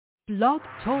Blog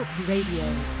Talk Radio.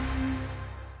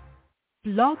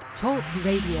 Blog Talk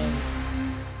Radio.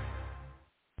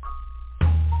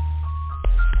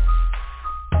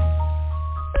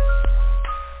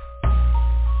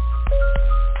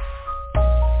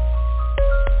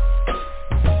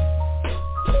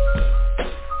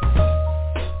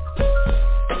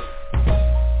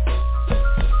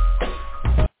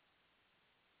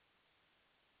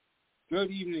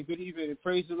 Good evening, and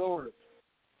praise the Lord.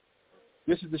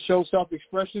 This is the show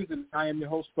Self-Expressions, and I am your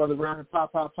host, Brother Ron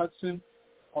Pop Hudson.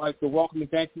 I'd like to welcome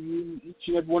and thank you. Each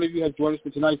and every one of you have joined us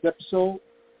for tonight's episode.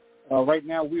 Right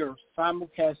now, we are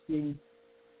simulcasting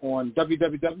on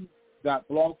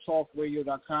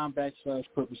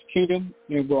www.blogtalkradio.com/Purpose Kingdom,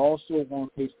 and we're also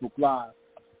on Facebook Live.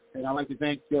 And I'd like to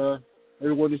thank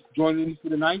everyone that's joining me for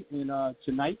tonight. And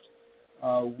tonight,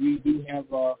 we do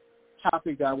have a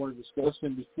topic that I want to discuss.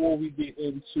 And before we get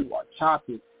into our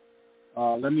topic,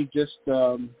 let me just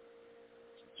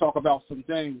talk about some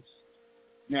things.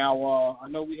 Now, I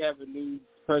know we have a new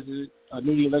president, a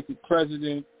newly elected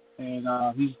president, and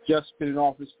he's just been in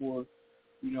office for,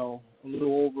 a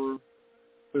little over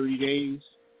 30 days.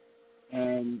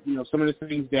 And, some of the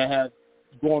things that have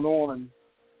gone on,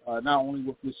 not only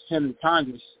with him in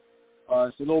Congress,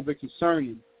 it's a little bit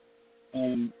concerning.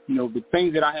 And, the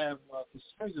things that I have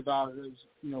concerns about is,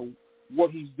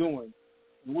 what he's doing.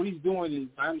 And what he's doing is,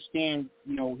 I understand,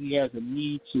 he has a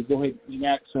need to go ahead and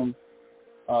enact some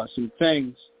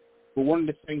things. But one of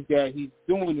the things that he's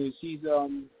doing is he's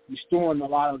restoring a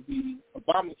lot of the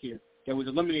Obamacare that was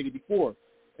eliminated before.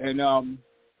 And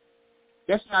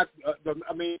that's not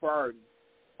a main priority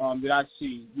that I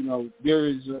see. There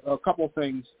is a couple of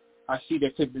things I see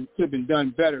that could have been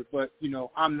done better, but,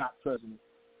 I'm not president.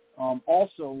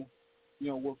 Also,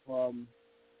 with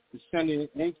the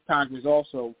Senate and Congress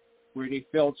also, where they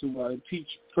failed to impeach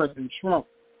President Trump.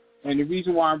 And the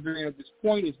reason why I'm bringing up this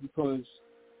point is because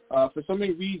for so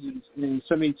many reasons and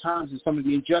so many times and some of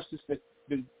the injustice that's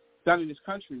been done in this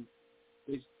country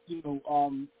is, doing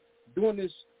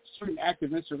this certain act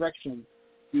of insurrection,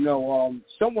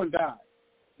 someone died.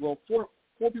 Well, four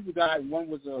people died. One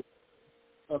was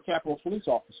a Capitol police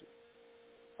officer.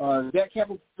 That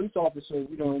Capitol police officer,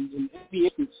 in any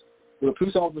instance where a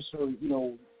police officer,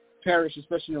 perish,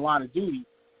 especially in the line of duty,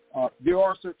 there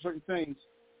are certain things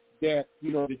that,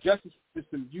 the justice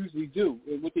system usually do.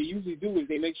 And what they usually do is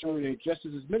they make sure that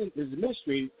justice is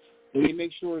administrated, and they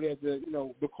make sure that the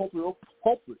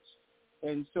culprits.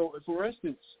 And so, for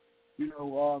instance,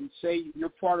 say you're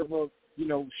part of a,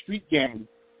 street gang,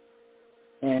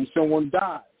 and someone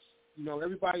dies.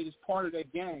 Everybody that's part of that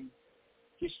gang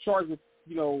gets charged with,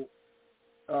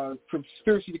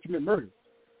 conspiracy to commit murder.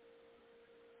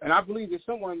 And I believe that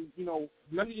someone, none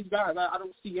of these guys, I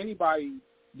don't see anybody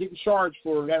getting charged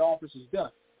for that officer's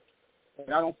death.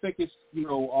 And I don't think it's,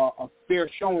 a fair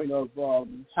showing of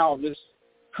how this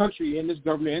country and this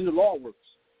government and the law works.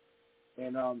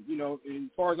 And, as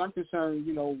far as I'm concerned,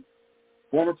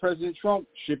 former President Trump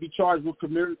should be charged with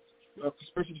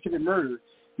conspiracy to commit murder.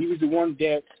 He was the one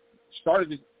that started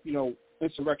this,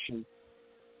 insurrection.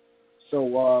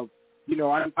 So,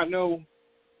 I know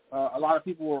a lot of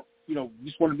people are,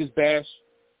 just want to just bash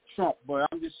Trump, but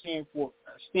I'm just saying for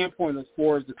a standpoint as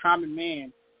far as the common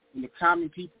man and the common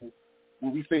people,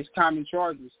 when we face common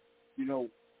charges, we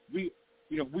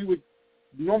would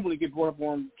normally get brought up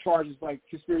on charges like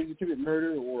conspiracy to commit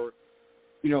murder or,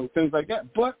 things like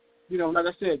that. But, like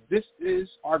I said, this is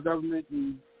our government,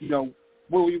 and,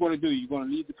 what are you going to do? You're going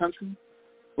to lead the country?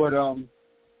 But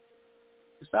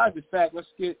besides the fact, let's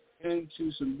get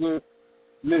into some good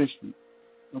ministry.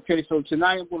 Okay, so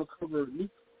tonight I'm going to cover Luke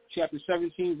chapter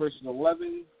 17, verses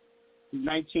 11 through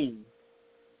 19.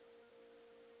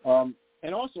 And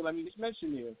also, let me just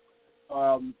mention here,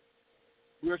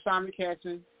 we're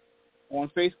simulcasting on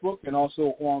Facebook and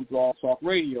also on Blog Talk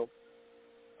Radio.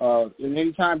 And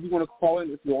anytime you want to call in,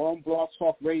 if you're on Blog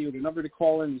Talk Radio, the number to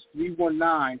call in is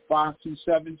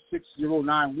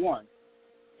 319-527-6091.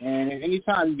 And at any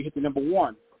time, you can hit the number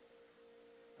 1.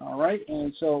 All right,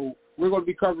 and so we're going to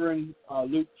be covering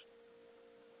Luke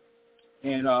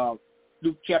and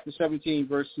Luke chapter 17,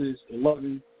 verses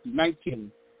 11 to 19.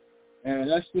 And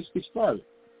let's just get started.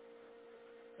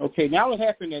 Okay, now it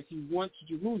happened that he went to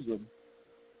Jerusalem,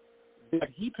 that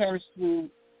he passed through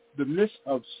the midst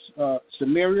of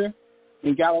Samaria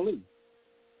and Galilee.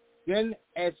 Then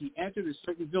as he entered a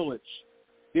certain village,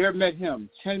 there met him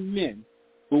 10 men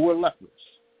who were lepers,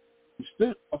 who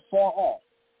stood afar off.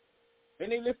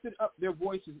 And they lifted up their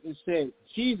voices and said,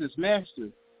 Jesus,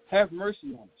 Master, have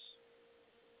mercy on us.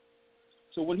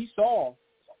 So when he saw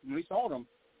them,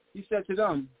 he said to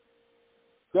them,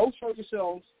 go show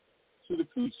yourselves to the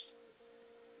priests.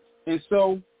 And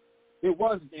so it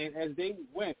was, and as they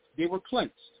went, they were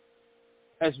cleansed.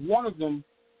 As one of them,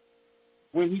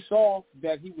 when he saw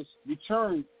that he was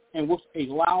returned and with a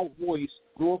loud voice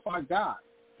glorified God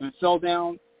and fell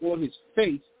down on his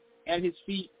face at his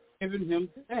feet, giving him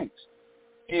thanks.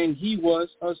 And he was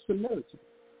a Samaritan.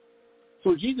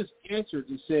 So Jesus answered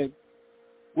and said,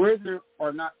 where there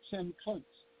are not 10 cleansed,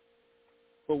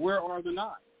 but where are the 9?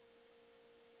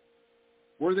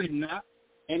 Were there not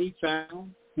any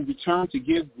found who returned to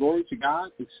give glory to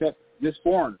God except this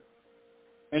foreigner?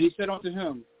 And he said unto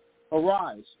him,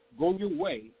 arise, go your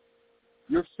way.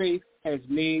 Your faith has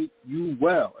made you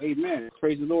well. Amen.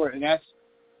 Praise the Lord. And that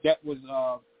was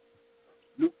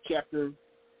Luke chapter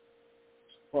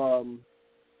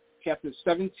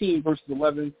 17, verses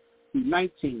 11 through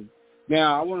 19.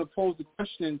 Now, I want to pose the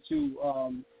question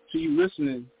to you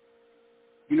listening.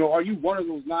 You know, are you one of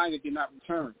those 9 that did not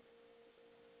return?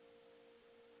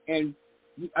 And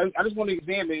I just want to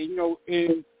examine, you know,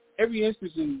 in every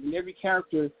instance, in every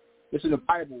character that's in the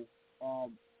Bible,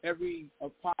 every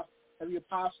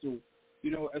apostle,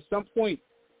 you know, at some point,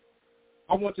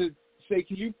 I want to say,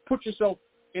 can you put yourself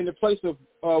in the place of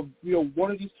you know,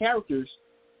 one of these characters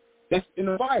that's in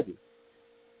the Bible?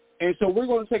 And so we're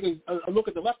going to take a look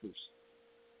at the lepers.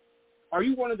 Are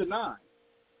you one of the 9?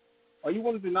 Are you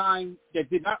one of the 9 that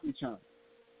did not return?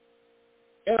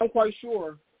 And I'm quite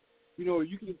sure, you know,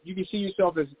 you can see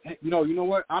yourself as, you know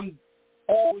what, I'm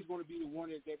always going to be the one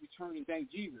that returned and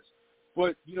thank Jesus.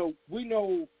 But, you know, we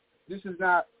know this is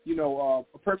not, you know,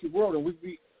 a perfect world, and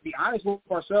we be honest with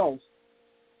ourselves.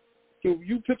 Can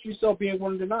you picture yourself being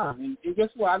one of the 9? And guess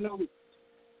what? I know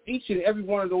each and every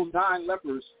one of those 9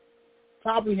 lepers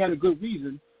probably had a good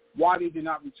reason why they did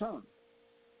not return.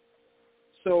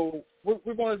 So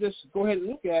we're going to just go ahead and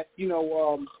look at, you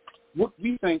know, what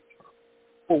we think,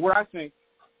 or what I think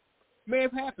may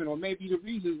have happened, or maybe the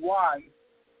reasons why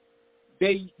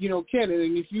they, you know, can.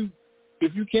 And if you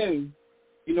can,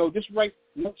 you know, just write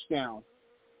notes down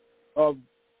of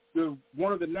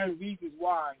one of the 9 reasons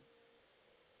why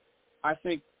I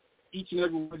think each and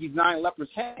every one of these 9 lepers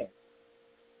had.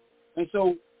 And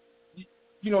so,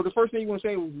 you know, the first thing you want to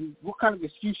say is what kind of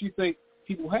excuse you think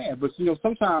people have. But, you know,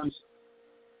 sometimes,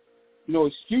 you know,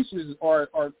 excuses are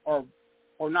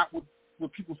not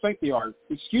what people think they are.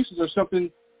 Excuses are something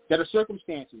that are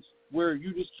circumstances where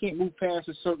you just can't move past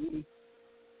a certain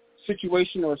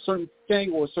situation or a certain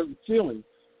thing or a certain feeling.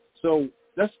 So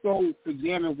let's go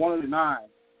examine one of the 9.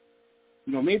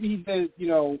 You know, maybe he says, you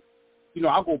know,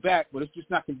 I'll go back, but it's just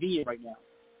not convenient right now.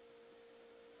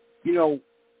 You know,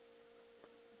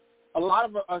 a lot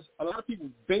of people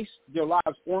base their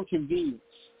lives on convenience,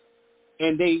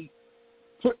 and they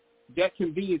put that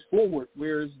convenience forward.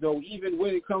 Whereas though, even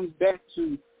when it comes back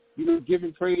to, you know,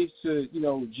 giving praise to, you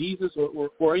know, Jesus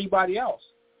or anybody else,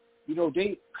 you know,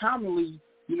 they commonly,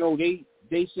 you know, they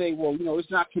say, well, you know, it's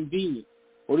not convenient,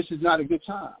 or this is not a good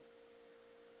time.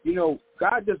 You know,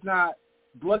 God does not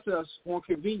bless us on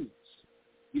convenience.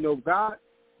 You know, God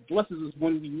blesses us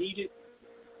when we need it,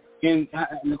 and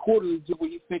accordingly to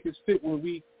what you think is fit, when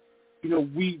we, you know,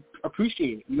 we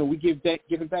appreciate it. You know, we give back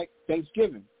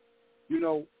Thanksgiving. You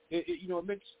know, it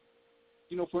makes,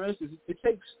 you know, for instance, it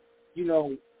takes, you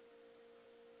know,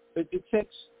 it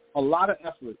takes a lot of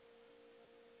effort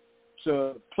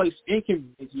to place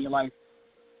inconvenience in your life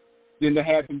than to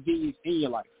have convenience in your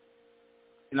life.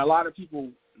 And a lot of people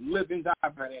live and die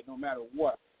by that no matter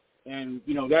what. And,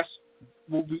 you know, that's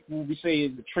what we say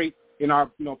is a trait in our,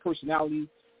 you know, personality,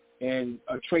 and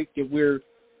a trait that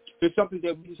it's something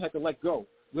that we just have to let go.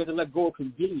 We have to let go of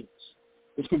convenience.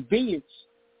 Because convenience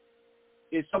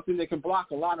is something that can block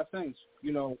a lot of things.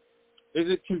 You know, is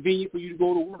it convenient for you to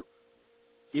go to work?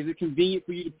 Is it convenient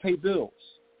for you to pay bills?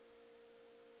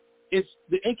 It's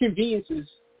the inconveniences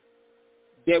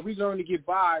that we learn to get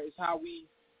by is how we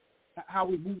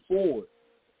move forward.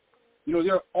 You know,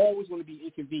 there are always going to be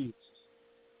inconveniences.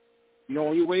 You know,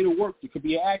 on your way to work, there could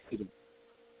be an accident.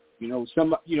 You know,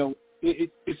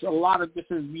 it's a lot of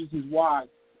different reasons why,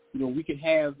 you know, we can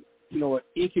have, you know, an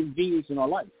inconvenience in our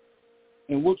life.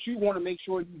 And what you want to make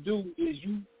sure you do is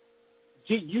you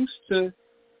get used to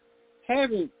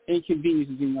having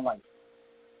inconveniences in your life.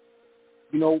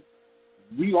 You know,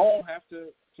 we all have to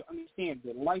understand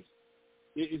that life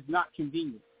is not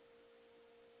convenient.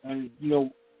 And, you know,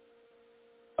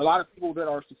 a lot of people that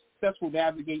are successful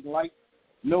navigating life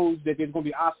knows that there's going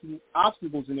to be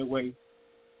obstacles in their way,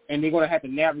 and they're going to have to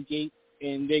navigate,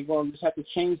 and they're going to just have to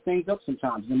change things up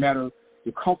sometimes, no matter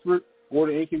the comfort or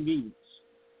the inconvenience.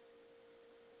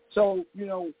 So, you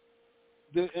know,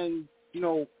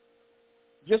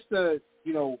 just to,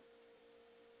 you know,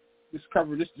 just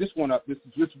cover this one up, this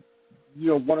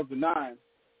one of the 9.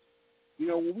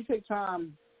 When we take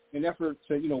time and effort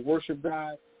to, worship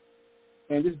God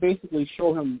and just basically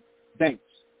show him thanks,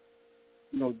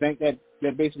 thank that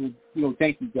basically,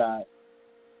 thank you, God.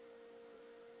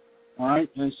 All right.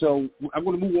 And so I'm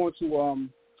going to move on to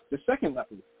the second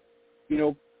leper.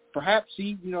 Perhaps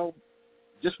he,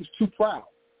 just was too proud.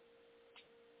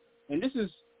 And this is,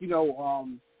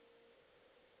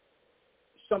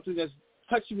 something that's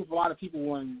touchy with a lot of people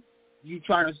when you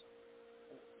try to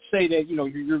say that,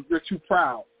 you're too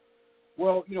proud.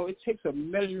 Well, it takes a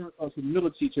measure of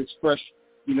humility to express,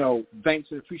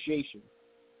 thanks and appreciation.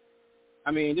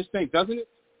 I mean, just think, doesn't it?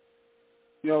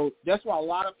 That's why a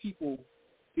lot of people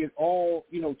get all,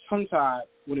 tongue-tied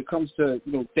when it comes to,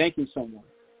 thanking someone.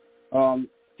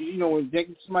 And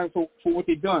thanking somebody for what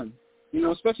they've done.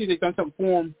 Especially if they've done something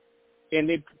for them and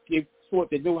they thought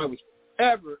that nobody was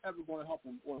ever going to help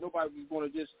them, or nobody was going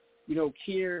to just,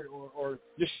 care or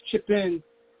just chip in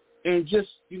and just,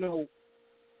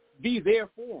 be there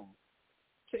for them.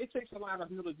 It takes a lot of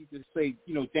humility to say,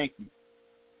 thank you.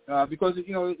 Because,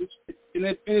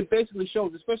 it basically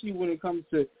shows, especially when it comes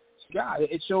to God,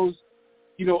 it shows,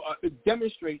 it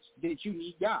demonstrates that you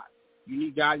need God. You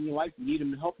need God in your life. You need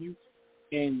him to help you.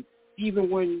 And even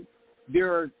when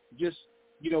there are just,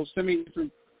 so many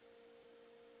different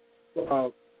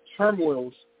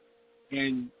turmoils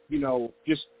and,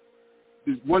 just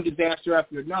one disaster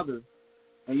after another,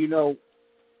 and,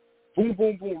 boom,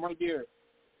 boom, boom, right there.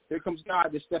 There comes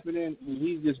God just stepping in, and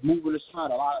he's just moving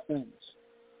aside a lot of things.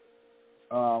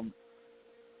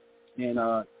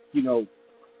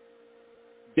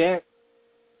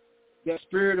 That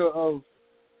spirit of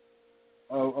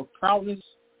proudness,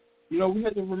 we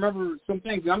have to remember some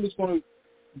things. And I'm just going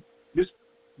to just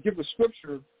give a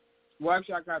scripture. Well,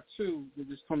 actually, I got 2 that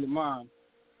just come to mind.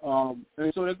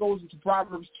 And so that goes into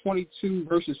Proverbs 22,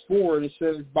 verses 4, and it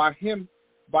says, by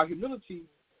humility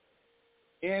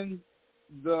and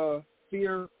the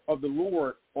fear of the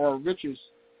Lord are riches,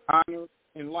 honor,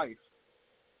 and life.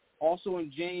 Also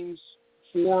in James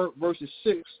 4, verses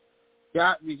 6,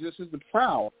 God resists the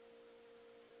proud,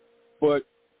 but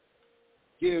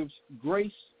gives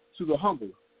grace to the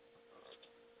humble.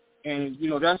 And,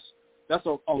 that's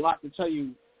a lot to tell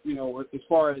you, as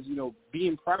far as,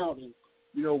 being proud and,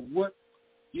 what,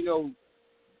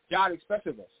 God expects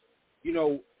of us.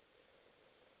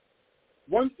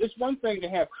 It's one thing to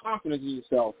have confidence in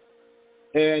yourself,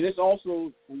 and it's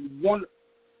also one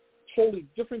totally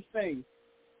different thing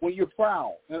when you're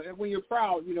proud. And when you're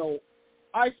proud,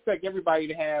 I expect everybody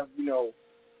to have, the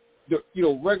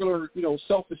regular,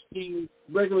 self-esteem,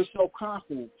 regular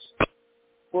self-confidence.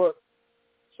 But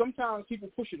sometimes people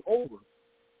push it over,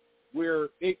 where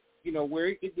it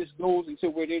just goes into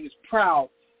where they're just proud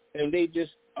and they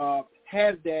just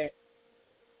have that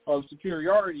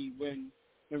superiority when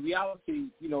in reality,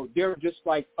 they're just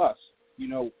like us.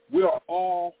 We are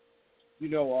all,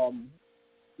 we're all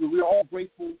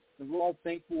grateful and we're all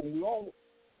thankful and we all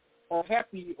are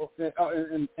happy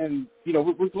and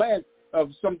we're glad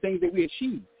of some things that we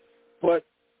achieve. But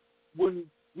when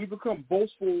we become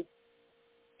boastful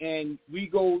and we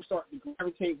start to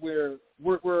gravitate where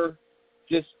we're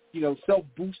just,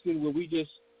 self-boosting, where we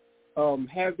just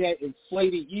have that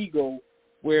inflated ego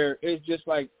where it's just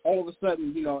like all of a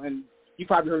sudden, and you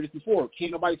probably heard this before,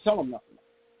 can't nobody tell them nothing.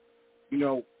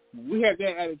 We have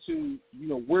that attitude,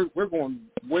 we're going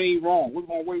way wrong. We're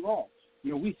going way wrong.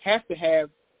 We have to have,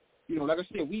 like I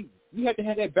said, we have to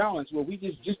have that balance where we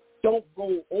just don't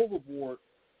go overboard,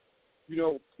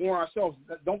 on ourselves.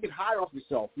 Don't get high off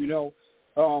yourself,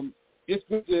 It's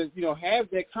good to, have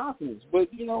that confidence. But,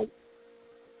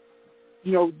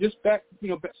 just back,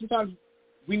 sometimes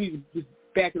we need to just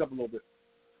back it up a little bit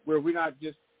where we're not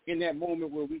just in that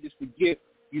moment where we just forget,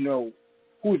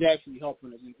 who's actually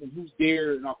helping us and who's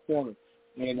there in our corner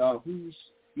and who's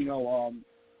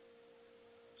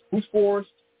for us.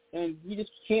 And we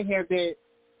just can't have that,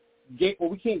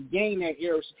 we can't gain that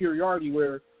air of superiority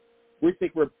where we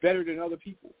think we're better than other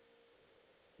people.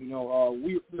 We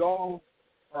all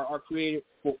are created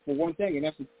for one thing, and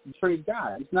that's to praise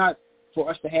God. It's not for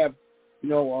us to have,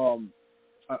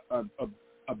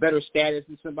 a better status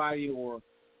than somebody or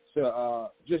to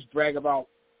just brag about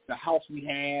the house we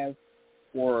have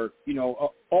or,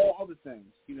 all other things,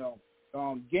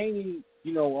 gaining,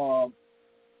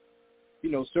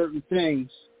 certain things,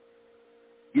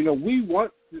 we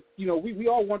want, we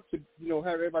all want to,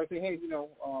 have everybody say, hey,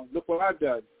 look what I've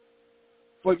done.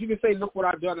 But you can say, look what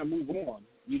I've done and move on.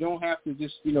 You don't have to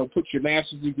just, put your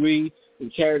master's degree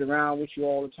and carry it around with you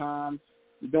all the time.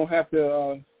 You don't have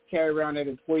to carry around that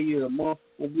Employee of the Month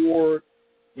award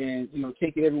and,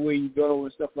 take it everywhere you go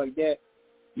and stuff like that.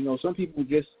 some people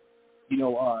just,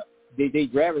 they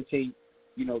gravitate,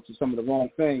 to some of the wrong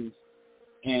things,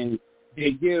 and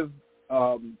they give,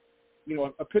 a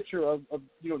picture of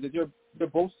that they're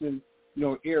boasting,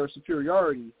 air of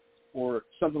superiority or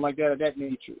something like that of that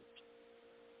nature.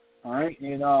 All right,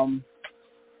 and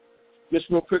just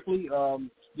real quickly,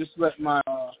 just let my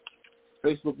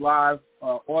Facebook Live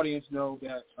audience know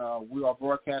that we are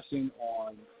broadcasting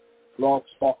on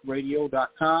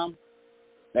blogtalkradio.com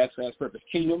 /Purpose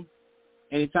Kingdom.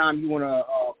 Anytime you want to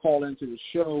call into the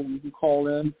show, you can call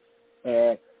in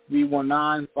at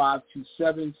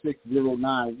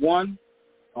 319-527-6091.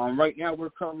 Right now we're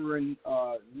covering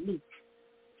Luke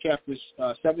chapter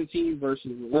 17,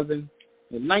 verses 11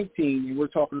 and 19, and we're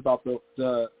talking about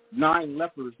the 9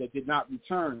 lepers that did not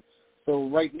return. So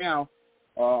right now,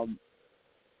 I'm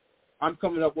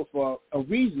coming up with a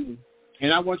reason,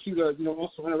 and I want you to,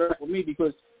 also interact with me,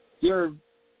 because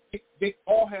they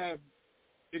all have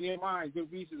in their mind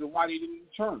good reasons of why they didn't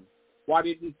return, why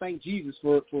they didn't thank Jesus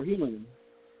for healing them.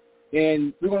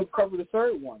 And we're going to cover the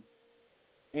third one.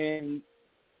 And,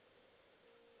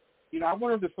 I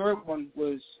wonder if the third one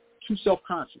was too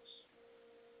self-conscious.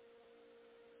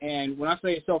 And when I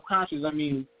say self-conscious, I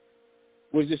mean,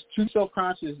 was just too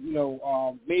self-conscious,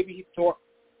 maybe he thought,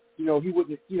 he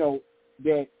wouldn't,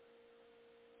 that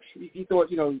he thought,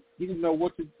 he didn't know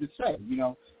what to say,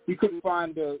 He couldn't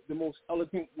find the most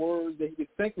eloquent words that he could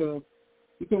think of.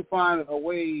 He couldn't find a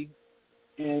way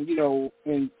and,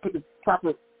 and put the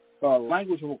proper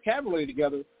language and vocabulary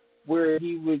together where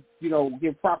he would,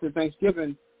 give proper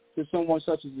thanksgiving to someone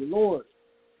such as the Lord.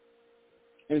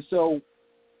 And so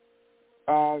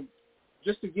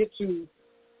just to get to,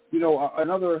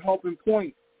 another helping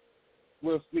point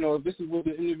with, if this is what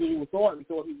the individual thought, he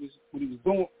thought what he was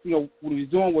doing, what he was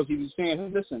doing was he was saying, hey,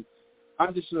 listen,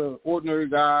 I'm just an ordinary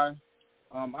guy.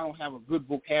 I don't have a good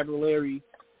vocabulary.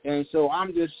 And so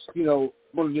I'm just, going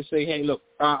to just say, hey, look,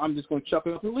 I'm just going to chuck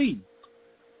it up and leave.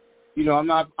 I'm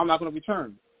not going to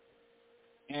return.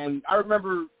 And I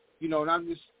remember, and I'm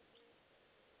just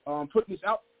putting this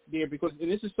out there because,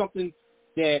 and this is something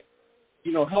that,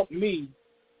 helped me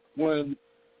when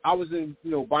I was in,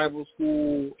 Bible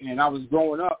school and I was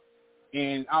growing up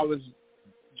and I was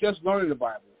just learning the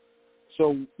Bible.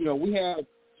 So, we had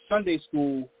Sunday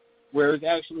school where it's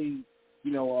actually,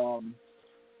 a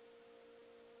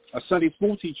Sunday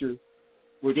school teacher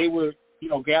where they would,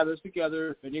 gather us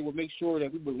together and they would make sure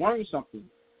that we would learn something.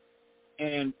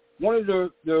 And one of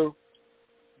the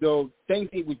things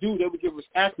they would do, they would give us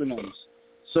acronyms.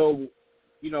 So,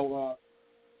 the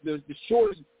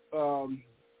shortest book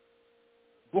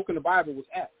in the Bible was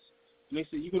Acts. And they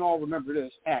said, you can all remember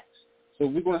this, Acts. So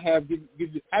we're going to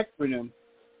give you an acronym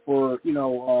for,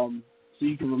 so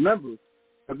you can remember.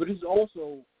 But it's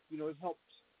also, it helps,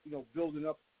 building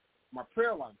up my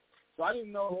prayer life. So I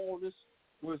didn't know all this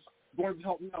was going to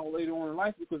help me out later on in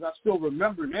life because I still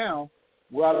remember now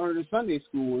what I learned in Sunday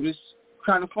school. And it's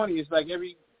kind of funny. It's like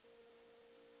every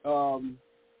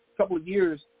couple of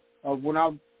years of when I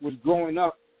was growing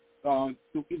up, either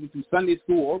through Sunday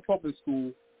school or public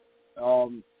school,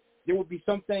 there would be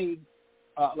something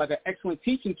like an excellent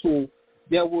teaching tool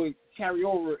that would carry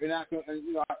over, and I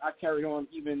carried on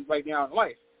even right now in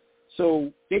life.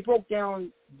 So they broke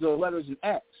down the letters in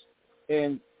Acts,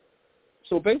 and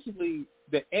so basically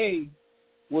the A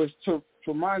was to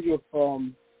remind you of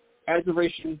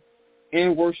adoration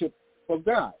and worship of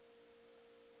God.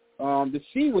 The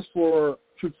C was for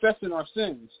confessing our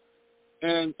sins,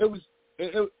 and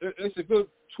it's a good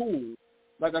tool,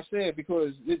 like I said,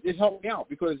 because it helped me out.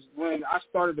 Because when I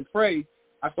started to pray,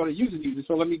 I started using these.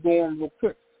 So let me go on real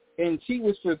quick. And T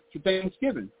was for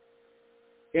thanksgiving,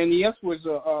 and the S was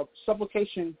a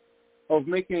supplication of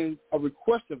making a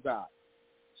request of God.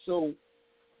 So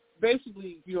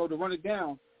basically, to run it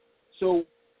down, so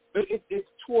it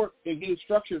taught and gave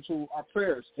structure to our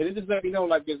prayers, and it just let me know,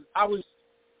 like, I was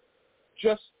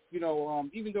just,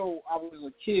 even though I was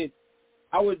a kid,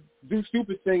 I would do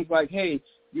stupid things like, hey,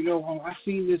 I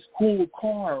seen this cool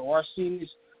car, or I seen this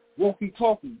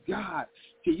walkie-talkie. God,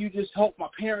 can you just help my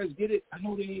parents get it? I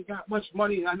know they ain't got much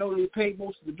money, and I know they pay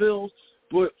most of the bills,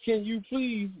 but can you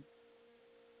please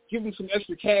give them some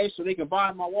extra cash so they can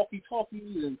buy my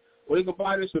walkie-talkies, or they can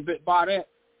buy this or buy that?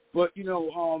 But, in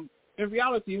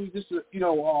reality, it was just,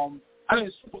 I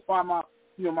didn't simplify my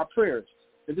prayers.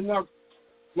 And then when I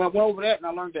went over that and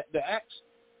I learned the Acts,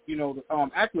 the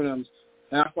acronyms,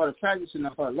 and I started practicing,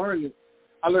 I started learning it,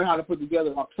 I learned how to put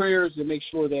together my prayers and make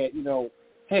sure that,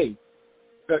 hey,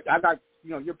 I got,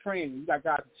 you're praying, you got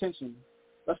God's attention.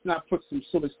 Let's not put some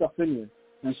silly stuff in there.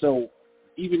 And so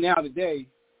even now today,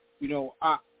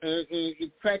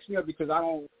 it cracks me up because I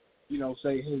don't,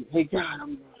 say, hey, God,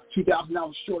 I'm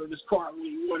 $2,000 short of this car. I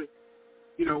really want it.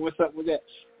 What's up with that?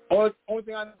 Only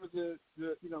thing I know is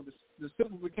the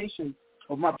simplification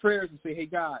of my prayers and say, hey,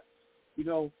 God,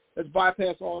 let's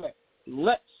bypass all that.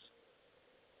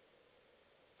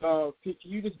 Can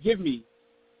you just give me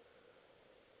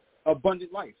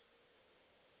abundant life?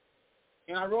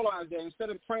 And I realized that instead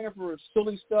of praying for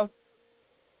silly stuff,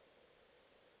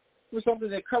 for something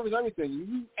that covers everything,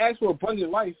 you ask for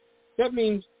abundant life, that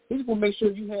means he's going to make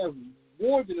sure you have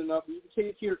more than enough and you can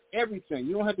take care of everything.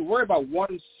 You don't have to worry about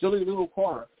one silly little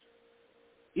car.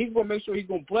 He's going to make sure he's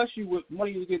going to bless you with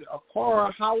money to get a car,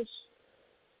 a house,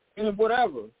 and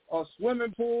whatever, a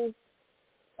swimming pool,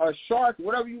 a shark,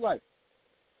 whatever you like.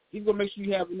 He's going to make sure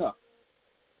you have enough.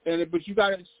 But you got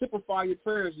to simplify your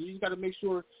prayers, and you got to make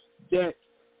sure that,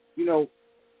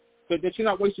 that you're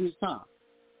not wasting his time.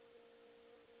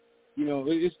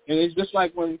 It's just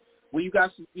like when you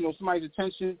got, somebody's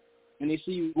attention and they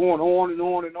see you going on and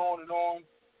on and on and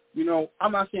on.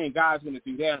 I'm not saying God's going to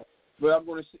do that, but I'm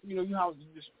going to say, you how you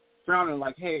just frowning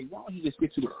like, hey, why don't you just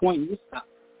get to the point and just stop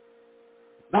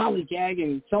lollygagging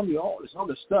and tell me all this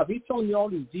other stuff. He's telling me all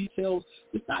these details.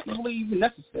 It's not really even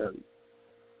necessary,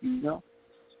 And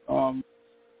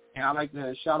I'd like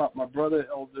to shout out my brother,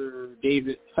 Elder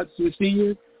David Hudson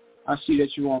Sr. I see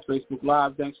that you're on Facebook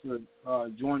Live. Thanks for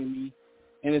joining me.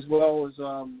 And as well as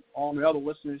all my other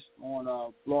listeners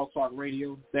on Blog Talk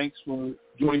Radio. Thanks for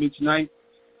joining me tonight.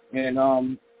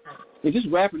 And just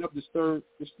wrapping up this third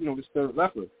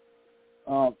leper.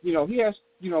 He has,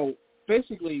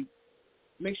 basically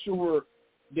make sure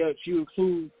that you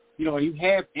include, you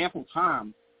have ample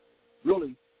time,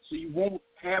 really, so you won't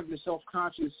have the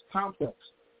self-conscious complex,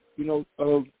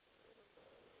 of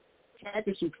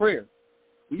practicing prayer.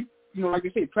 Like I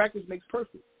say, practice makes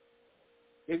perfect.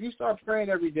 If you start praying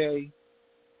every day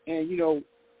and, it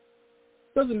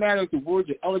doesn't matter if the words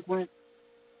are eloquent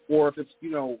or if it's,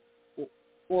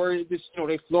 or it's just,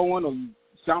 they flowing or you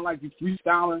sound like you're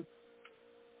freestyling.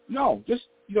 No, just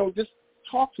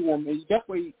talk to him, and that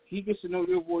way he gets to know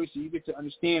your voice and you get to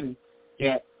understand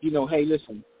that, hey,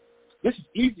 listen, this is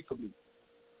easy for me.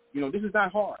 This is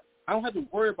not hard. I don't have to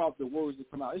worry about the words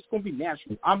that come out. It's going to be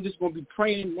natural. I'm just going to be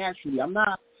praying naturally. I'm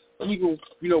not even,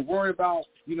 worried about,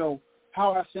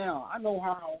 how I sound. I know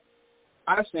how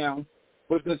I sound,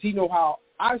 but does he know how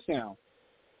I sound?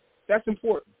 That's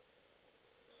important.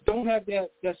 Don't have that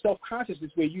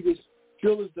self-consciousness where you just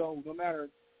feel as though no matter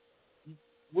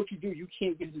what you do, you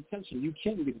can't get his attention. You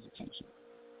can get his attention.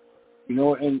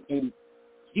 And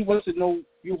he wants to know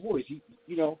your voice.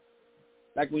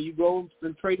 Like when you go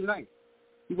and pray tonight,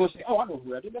 he's going to say, oh, I know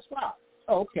who that is. That's right.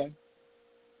 Oh, okay.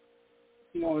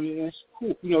 And it's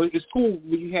cool. It's cool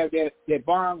when you have that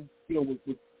bond,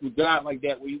 with God like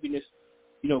that, where you can just,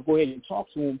 go ahead and talk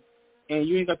to him, and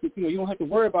you ain't got to, you don't have to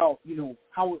worry about,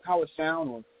 how it sounds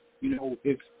or,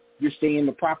 if you're saying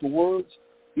the proper words.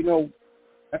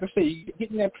 Like I say, you're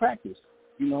getting that practice,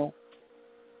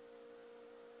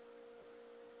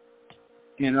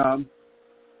 And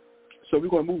so we're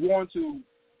going to move on to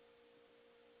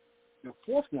the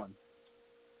fourth one.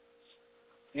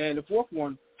 And the fourth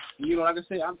one, like I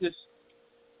say, I'm just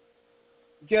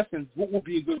guessing what would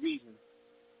be a good reason.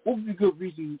 What would be a good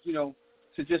reason,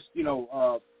 to just,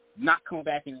 not come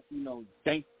back and,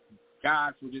 thank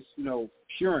God for just,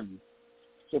 curing me.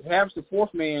 So perhaps the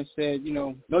fourth man said,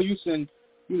 no use in,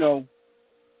 no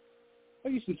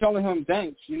use in telling him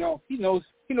thanks. He knows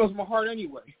my heart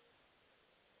anyway.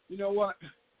 You know what?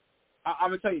 I'm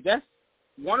going to tell you, that's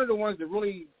one of the ones that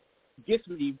really gets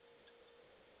me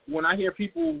when I hear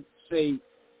people say,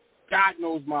 God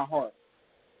knows my heart.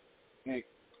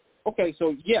 Okay,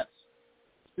 so yes,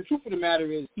 the truth of the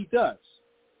matter is he does.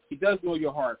 He does know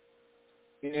your heart.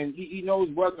 And he knows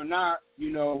whether or not,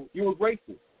 you were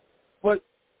grateful. But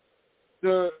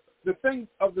the thing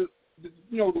of the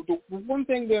one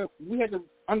thing that we had to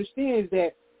understand is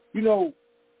that, you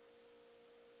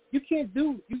just can't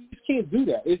do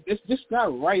that. It's just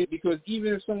not right, because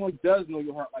even if someone does know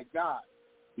your heart like God,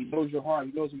 he knows your heart.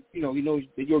 He knows, he knows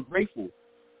that you're grateful.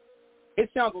 It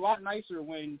sounds a lot nicer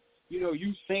when,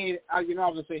 you saying, I was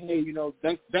going to say, hey,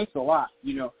 thanks a lot,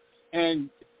 And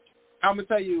I'm going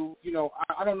to tell you,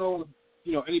 I don't know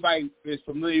if, anybody is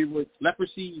familiar with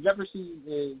leprosy. Leprosy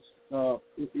is, it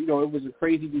was a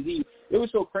crazy disease. It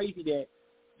was so crazy that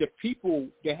the people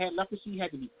that had leprosy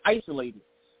had to be isolated.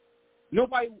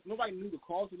 Nobody knew the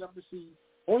cause of leprosy.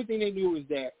 Only thing they knew is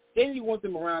that they didn't want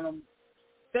them around them.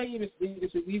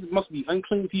 These must be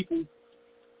unclean people.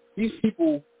 These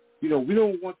people, we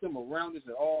don't want them around us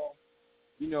at all.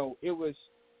 It was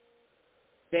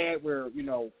bad where,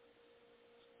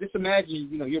 just imagine,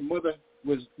 your mother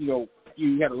was, you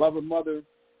had a loving mother,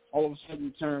 all of a sudden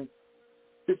you turn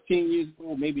 15 years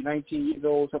old, maybe 19 years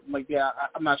old, something like that.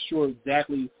 I'm not sure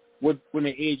exactly when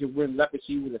the age of when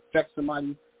leprosy would affect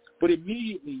somebody, but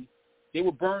immediately they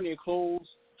would burn their clothes,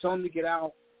 tell them to get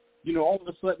out. All of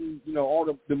a sudden, all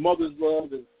the mother's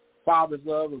love and father's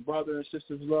love and brother and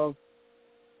sister's love,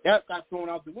 that got thrown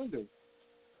out the window.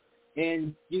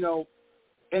 And,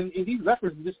 and these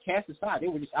lepers were just cast aside. They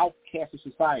were just outcast of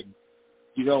society,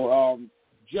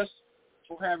 just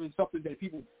for having something that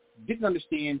people didn't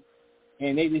understand,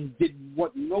 and they just didn't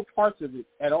want no parts of it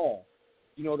at all.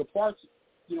 The parts,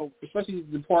 especially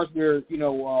the parts where,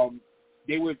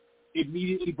 they would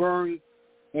immediately burn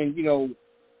and,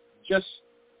 just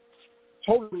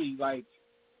totally, like,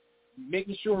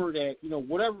 making sure that,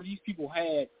 whatever these people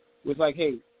had was like,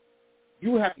 hey,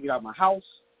 you have to get out of my house.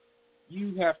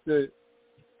 You have to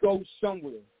go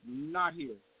somewhere, not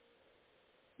here.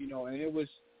 And it was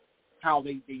how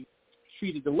they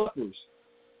treated the lepers.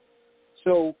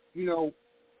 So, and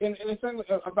the thing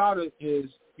about it is,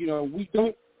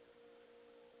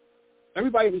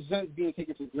 everybody resents being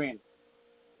taken for granted.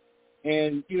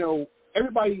 And,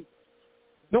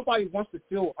 nobody wants to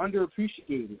feel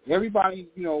underappreciated. Everybody,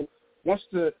 wants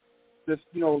to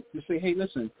say, hey,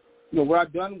 listen, what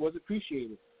I've done was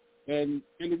appreciated. And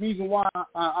the reason why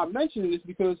I mention this is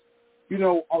because,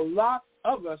 a lot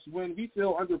of us, when we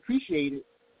feel underappreciated,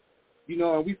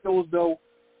 and we feel as though,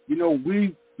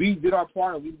 we did our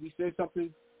part or we said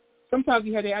something, sometimes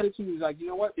we had the attitude is like, you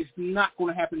know what, it's not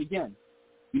going to happen again.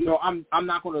 I'm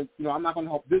not going to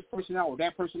help this person out or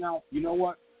that person out. You know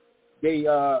what? They,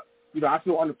 I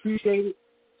feel unappreciated.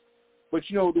 But,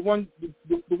 the one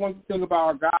thing about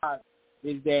our God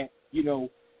is that,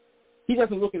 he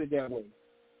doesn't look at it that way.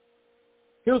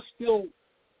 He'll still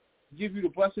give you the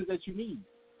blessings that you need.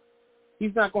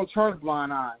 He's not going to turn a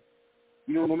blind eye,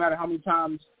 no matter how many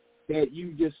times that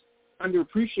you just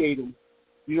underappreciate him.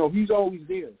 He's always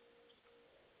there.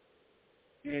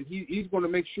 And he's going to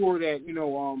make sure that,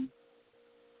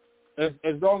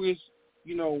 as long as,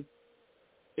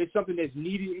 it's something that's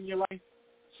needed in your life,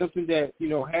 something that,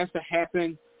 has to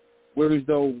happen, whereas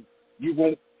though you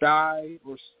won't die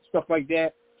or stuff like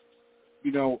that,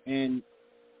 and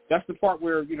that's the part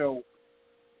where,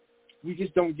 we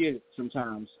just don't get it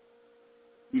sometimes,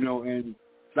 and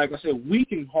like I said, we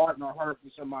can harden our heart for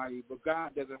somebody, but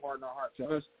God doesn't harden our heart to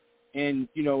us. And,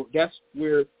 that's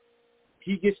where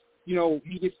he gets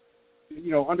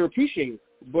underappreciated,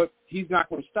 but he's not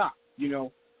going to stop,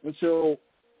 until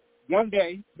one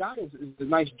day, God is a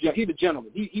nice, he's a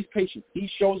gentleman. He's patient. He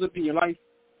shows up in your life,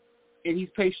 and he's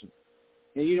patient.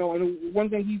 And, and one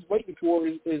thing he's waiting for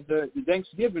is the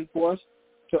Thanksgiving for us,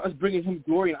 to us bringing him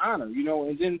glory and honor,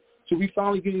 and then so we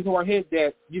finally get into our head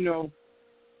that,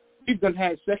 we've done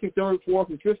had second, third, fourth,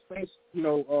 and fifth place,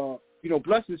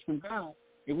 blessings from God,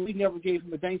 and we never gave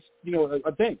him a thanks,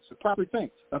 a proper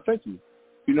thanks, a thank you.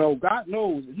 God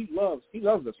knows that he loves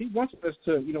us. He wants us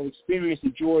to, experience the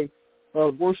joy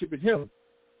of worshiping him.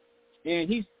 And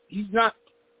he's not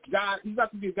God, he's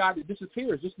not going to be a God that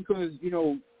disappears just because,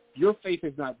 your faith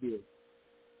is not there.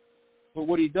 But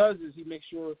what he does is he makes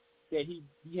sure that he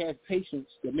has patience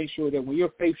to make sure that when your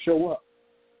faith show up,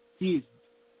 he's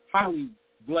highly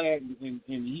glad and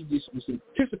he just was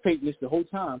anticipating this the whole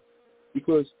time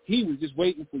because he was just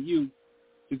waiting for you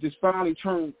to just finally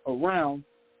turn around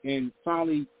and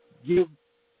finally give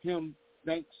him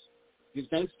thanks, his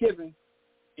thanksgiving,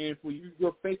 and for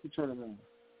your faith to turn around.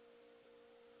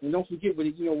 And don't forget what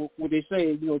they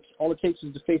say, all it takes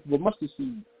is the faith of a mustard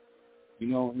seed.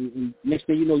 And next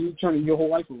thing you know, you're turning your whole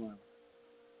life around.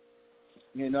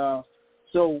 And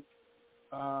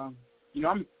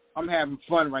I'm having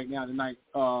fun right now tonight,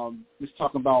 just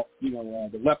talking about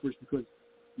the lepers because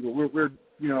we're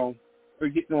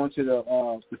getting on to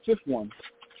the fifth one.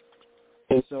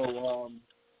 And so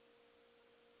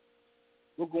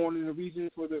we're going into the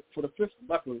reason for the fifth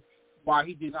leper why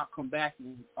he did not come back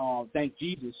and thank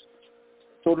Jesus.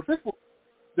 So the fifth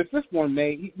one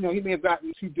he may have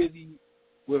gotten too busy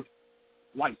with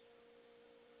life,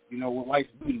 with life's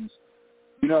duties.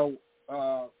 The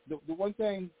one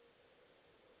thing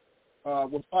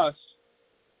with us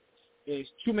is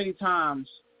too many times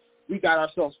we got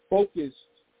ourselves focused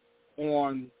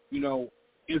on,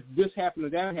 if this happens or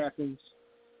that happens,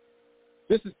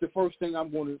 this is the first thing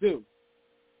I'm going to do.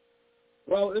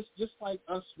 Well, it's just like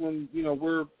us when,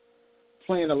 we're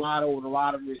playing the lotto or the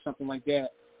lottery or something like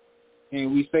that,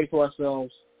 and we say to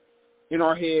ourselves in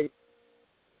our head,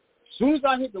 as soon as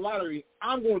I hit the lottery,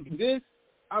 I'm going to do this,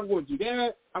 I'm going to do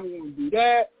that, I'm going to do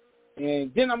that,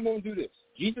 and then I'm going to do this.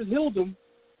 Jesus healed him.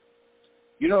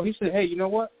 He said, hey, you know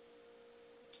what?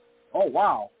 oh,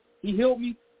 wow, he healed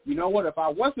me. You know what? If I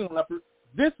wasn't a leper,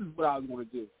 this is what I was going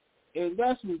to do. And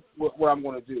that's what I'm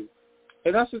going to do.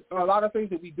 And that's just a lot of things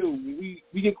that we do.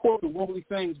 We get caught with worldly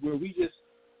things where we just,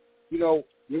 you know,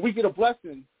 when we get a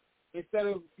blessing, instead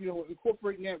of, you know,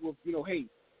 incorporating that with, you know, hey,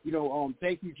 you know,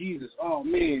 thank you, Jesus. Oh,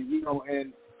 man, you know,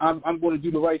 and I'm going to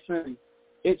do the right thing.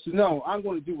 It's no, I'm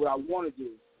going to do what I want to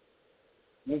do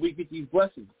when we get these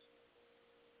blessings.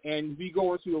 And we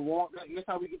go into the wrong, and that's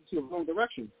how we get into the wrong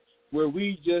direction, where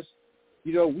we just,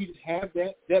 you know, we just have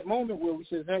that moment where we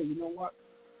say, hey, you know what?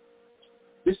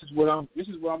 This is what I'm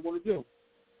going to do.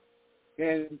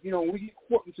 And, you know, when we get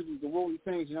caught into the worldly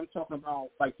things, and I'm talking about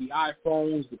like the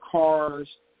iPhones, the cars,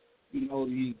 you know,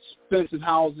 the expensive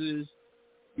houses,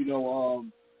 you know,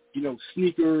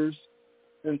 sneakers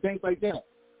and things like that.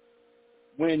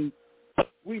 When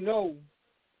we know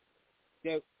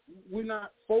that we're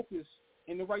not focused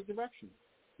in the right direction.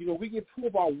 You know, we get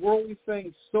pulled by worldly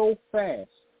things so fast,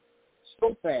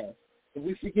 that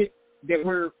we forget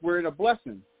that we're in a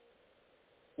blessing.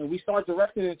 And we start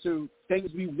directing it to things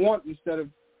we want instead of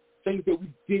things that we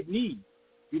did need.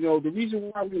 You know, the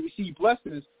reason why we receive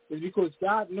blessings is because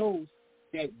God knows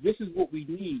that this is what we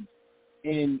need.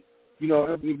 And, you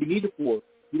know, we need it for.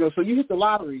 You know, so you hit the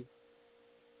lottery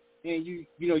and you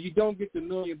don't get the $1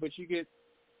 million, but you get,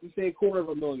 you say,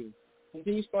 $250,000. And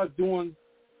then you start doing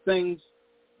things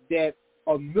that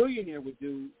a millionaire would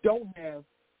do, don't have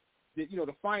the, you know,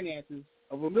 the finances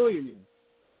of a millionaire.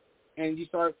 And you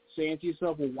start saying to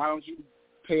yourself, well, why don't you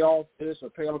pay off this or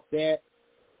pay off that?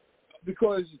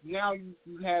 Because now you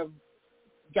have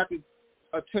got the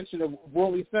attention of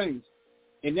worldly things.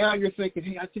 And now you're thinking,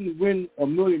 hey, I didn't win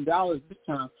 $1 million this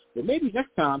time, but maybe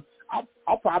next time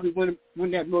I'll probably win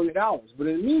that $1 million. But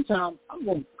in the meantime, I'm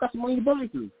going to got some money to burn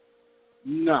through.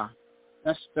 Nah,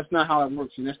 that's not how it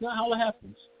works, and that's not how it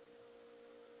happens.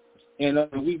 And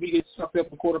we get sucked up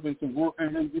and caught up into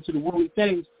the worldly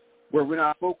things where we're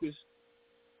not focused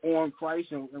on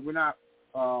Christ and we're not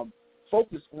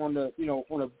focused on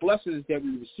the blessings that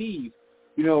we receive.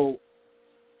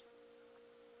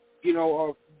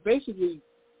 Basically,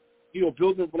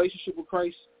 building a relationship with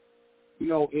Christ,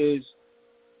 is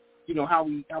how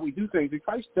we do things. And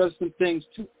Christ does some things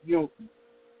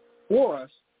for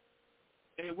us,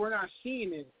 and we're not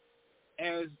seeing it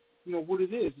as what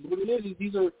it is. What it is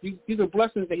these are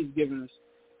blessings that He's given us,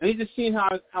 and He's just seeing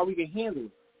how we can handle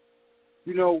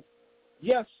it.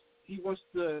 Yes, He wants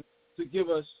to give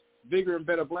us bigger and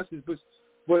better blessings,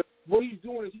 but what He's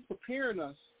doing is He's preparing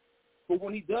us for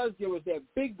when He does give us that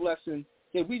big blessing.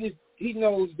 That He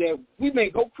knows that we may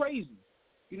go crazy.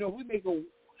 We may go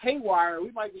haywire.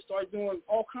 We might just start doing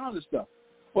all kinds of stuff.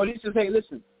 But He says, hey,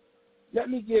 listen, let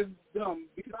me give them,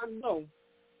 because I know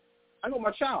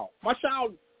my child. My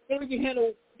child, they can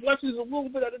handle blessings a little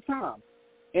bit at a time.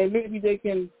 And maybe they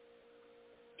can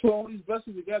put all these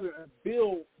blessings together and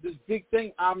build this big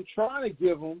thing I'm trying to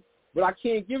give them, but I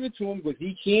can't give it to him because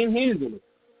he can't handle it.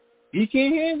 He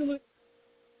can't handle it.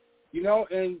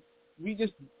 And we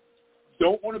just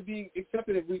don't want to be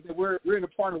accepted that we're in a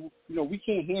part of, we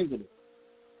can't handle it.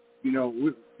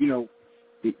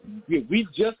 We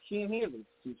just can't handle it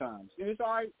sometimes. And it's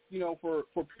all right, for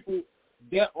people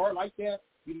that are like that,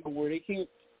 where they can't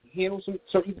handle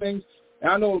certain things.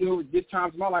 And I know there were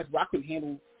times in my life where I couldn't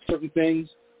handle certain things,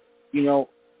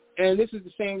 and this is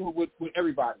the same with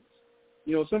everybody.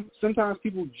 Sometimes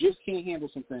people just can't handle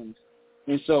some things.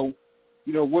 And so,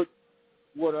 what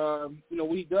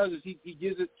He does is he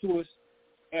gives it to us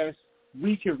as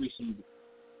we can receive it.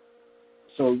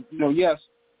 So, yes,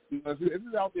 if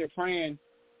you're out there praying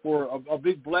for a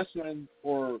big blessing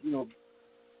or,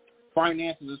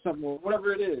 finances or something or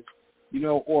whatever it is,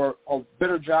 or a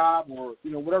better job or,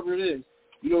 whatever it is,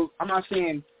 I'm not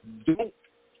saying don't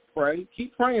pray.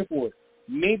 Keep praying for it.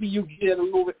 Maybe you get it a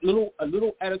little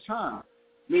at a time.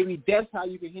 Maybe that's how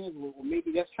you can handle it, or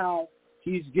maybe that's how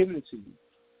He's giving it to you.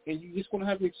 And you're just going to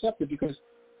have to accept it because,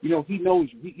 He knows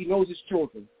you. He knows His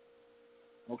children.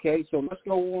 Okay, so let's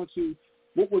go on to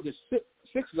what was the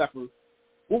sixth leper.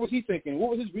 What was he thinking?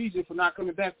 What was his reason for not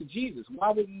coming back to Jesus? Why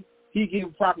wouldn't he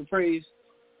give proper praise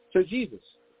to Jesus?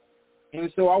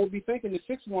 And so I would be thinking the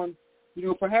sixth one,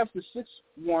 perhaps the sixth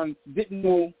one didn't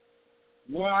know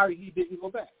why he didn't go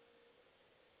back.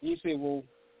 And you say, well,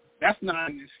 that's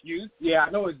not an excuse. Yeah, I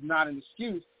know it's not an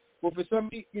excuse. But for some,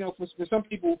 for some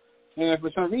people, and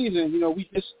for some reason, we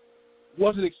just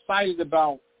wasn't excited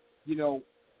about,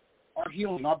 our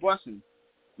healing, our blessing.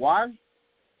 Why?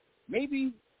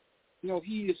 Maybe,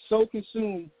 he is so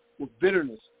consumed with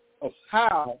bitterness of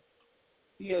how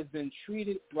he has been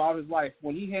treated throughout his life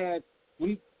when he had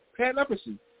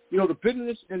leprosy. The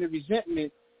bitterness and the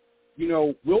resentment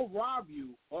will rob you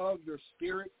of your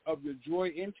spirit, of your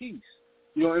joy and peace.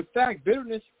 In fact,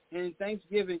 bitterness and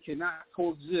thanksgiving cannot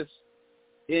coexist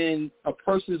in a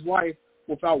person's life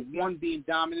without one being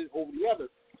dominant over the other.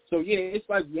 So, yeah, it's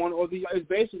like one or the other. It's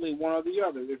basically one or the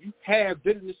other. If you have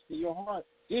bitterness in your heart,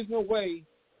 there's no way,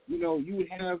 you would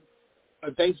have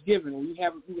a Thanksgiving or you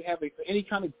would have any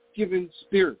kind of giving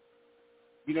spirit.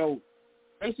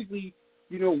 Basically,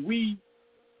 we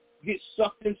get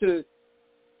sucked into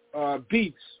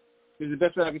beefs, is the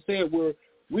best way I can say it, where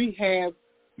we have,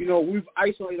 we've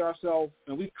isolated ourselves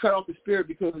and we've cut off the spirit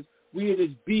because we had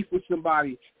this beef with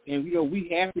somebody, and we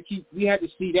had to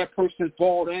see that person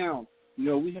fall down.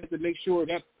 We have to make sure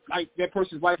that that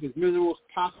person's life is miserable as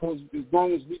possible, as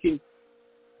long as we can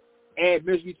add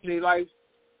misery to their life.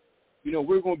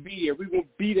 We're going to be there. We're going to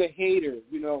be the hater.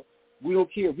 We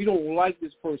don't care. We don't like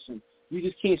this person. We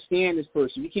just can't stand this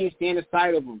person. We can't stand the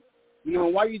sight of them.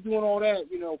 Why are you doing all that?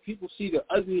 People see the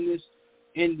ugliness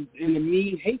and the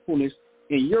mean hatefulness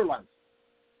in your life.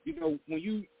 When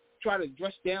you try to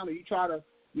dress down or you try to,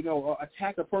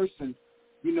 attack a person,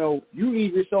 you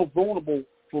leave yourself vulnerable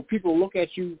for people to look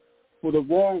at you for the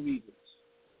wrong reasons.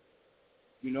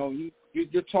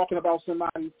 You're talking about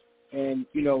somebody and,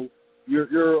 your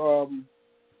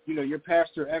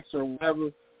pastor X or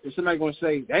whatever, and somebody going to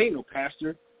say, they ain't no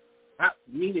pastor. Not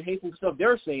mean and hateful stuff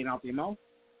they're saying out their mouth.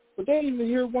 But they didn't even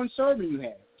hear one sermon you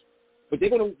had. But they're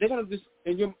gonna just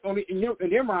in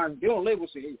their mind they're gonna label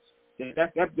say, hey,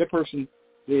 that person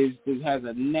has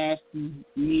a nasty,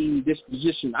 mean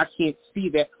disposition. I can't see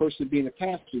that person being a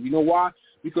pastor. You know why?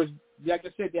 Because like I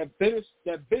said, that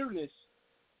bitterness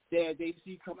that they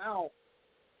see come out,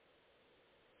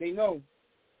 they know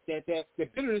that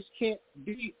bitterness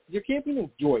there can't be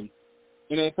no joy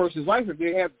in that person's life if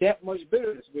they have that much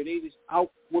bitterness where they just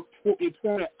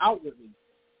pouring it outwardly.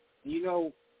 And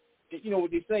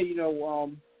what they say, you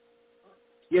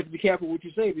have to be careful what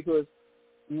you say because,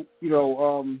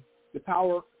 the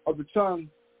power of the tongue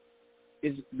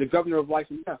is the governor of life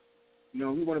and death.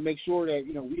 We want to make sure that,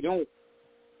 we don't,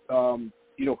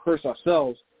 curse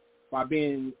ourselves by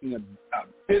being in a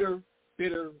bitter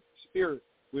spirit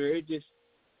where it just,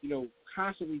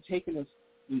 constantly taking us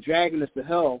and dragging us to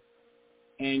hell.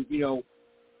 And,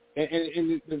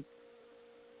 and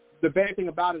the bad thing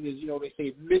about it is, they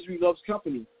say misery loves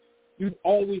company. You're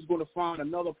always going to find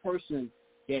another person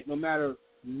that no matter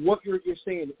what you're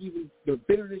saying, even the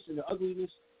bitterness and the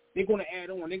ugliness, they're going to add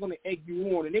on. They're going to egg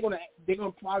you on, and they're going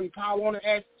to probably pile on and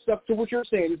add stuff to what you're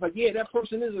saying. It's like, yeah, that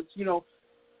person is,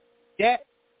 that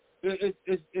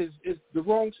is the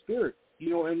wrong spirit,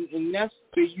 and that's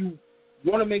where you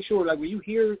want to make sure, like when you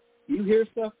hear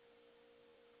stuff,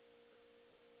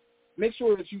 make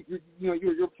sure that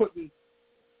you're putting,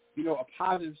 a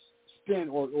positive spin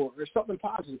or something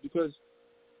positive because,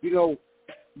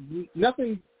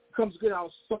 nothing comes good out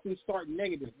of something starting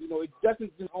negative. It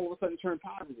doesn't just all of a sudden turn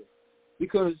positive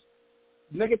because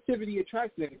negativity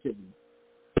attracts negativity.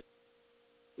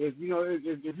 If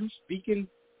you're speaking,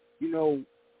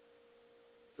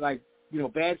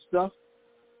 bad stuff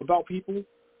about people,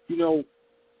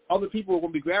 other people are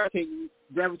going to be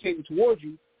gravitating towards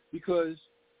you because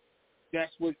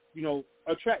that's what,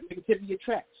 negativity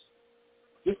attracts.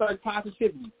 Just like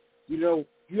positivity. You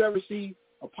ever see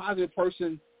a positive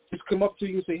person just come up to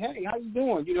you and say, hey, how you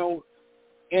doing?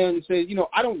 And say,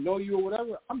 I don't know you or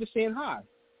whatever. I'm just saying hi.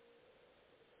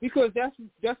 Because that's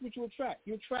what you attract.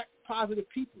 You attract positive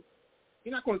people.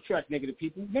 You're not going to attract negative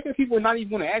people. Negative people are not even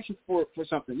going to ask you for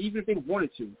something, even if they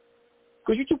wanted to.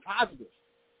 Because you're too positive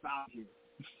out here.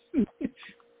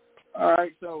 All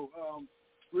right, so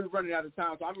we're running out of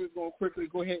time, so I'm just going to quickly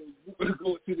go ahead and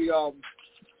go to the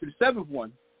seventh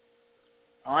one.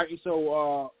 All right, and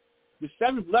so the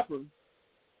seventh leper,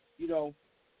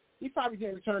 he probably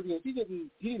didn't return because he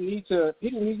didn't need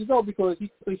to go because he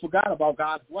forgot about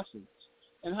God's blessings.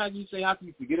 And how do you say, how can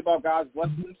you forget about God's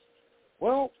blessings?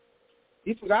 Well,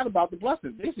 he forgot about the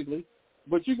blessings, basically.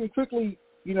 But you can quickly,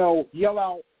 yell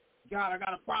out, God, I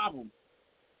got a problem.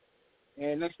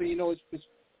 And next thing you know, it's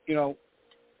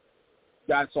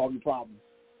God solved your problem.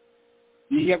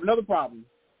 You have another problem.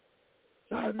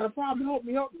 God, I got a problem. Help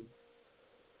me.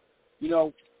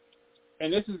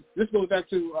 And this goes back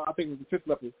to, I think it was the fifth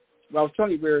leper. I was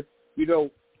telling you where,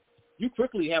 you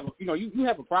quickly have, you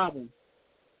have a problem.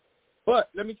 But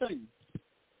let me tell you,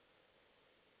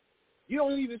 you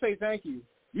don't even say thank you.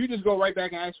 You just go right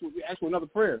back and ask for another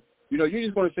prayer. You're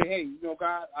just going to say, hey,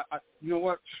 God, I you know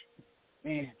what?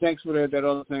 Man, thanks for that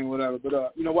other thing, whatever.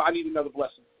 But, you know what? I need another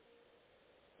blessing.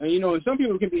 And, and some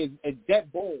people can be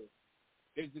that bold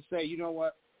is to say, you know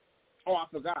what? Oh, I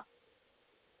forgot.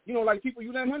 Like people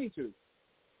you lend money to.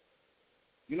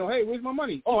 Hey, where's my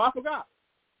money? Oh, I forgot.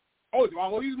 Oh, do I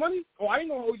owe you money? Oh, I didn't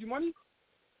know I owed you money.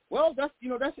 Well, that's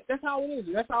how it is.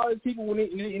 And that's how it is people when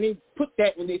they put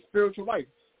that in their spiritual life.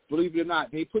 Believe it or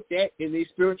not, they put that in their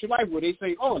spiritual life where they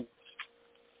say, oh,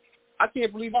 I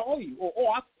can't believe I owe you.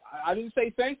 Or, I didn't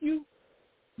say thank you.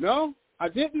 No, I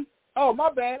didn't. Oh,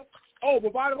 my bad. Oh,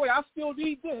 but by the way, I still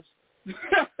need this.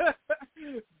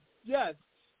 Yes.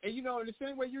 And, in the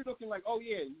same way you're looking like, oh,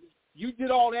 yeah, you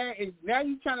did all that, and now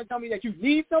you're trying to tell me that you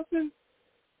need something?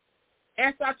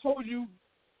 After I told you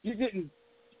you didn't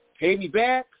pay me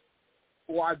back,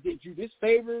 or I did you this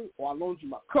favor, or I loaned you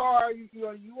my car, you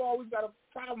always got a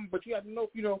problem, but you have no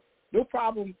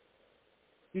problem,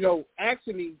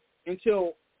 asking me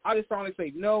until I just finally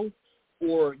say no,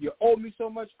 or you owe me so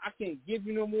much, I can't give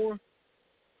you no more.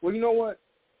 Well, you know what?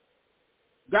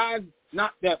 God's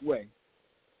not that way.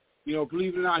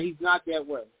 Believe it or not, he's not that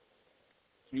way.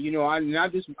 And, I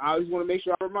just want to make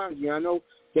sure I remind you. I know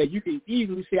that you can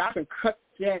easily say, I can cut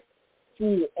that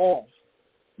fool off.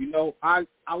 I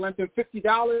lent him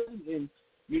 $50 and,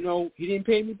 he didn't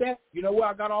pay me back. You know what?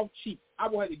 I got off cheap. I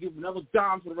will have to give him another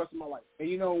dime for the rest of my life. And,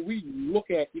 we look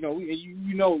at, you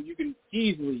can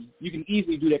easily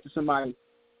do that to somebody,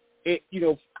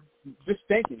 just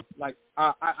thinking, like,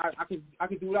 I can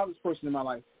do without this person in my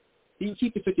life. He can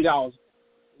keep the $50.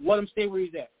 Let him stay where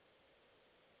he's at.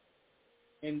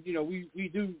 And, we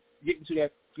do get into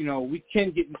that, we can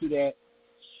get into that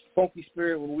funky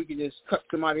spirit where we can just cut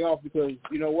somebody off because,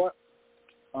 you know what,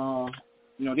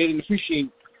 they didn't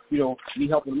appreciate, me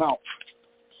helping them out.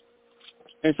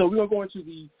 And so we're going to go into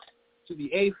the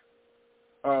eighth,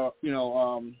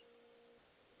 the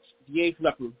eighth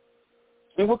leper.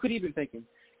 And what could he have been thinking?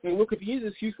 And what could be his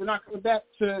excuse for not coming back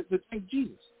to thank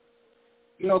Jesus?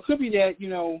 It could be that, he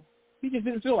just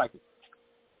didn't feel like it.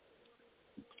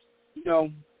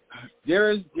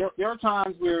 There are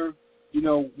times where,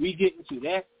 we get into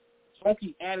that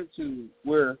funky attitude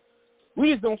where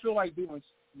we just don't feel like doing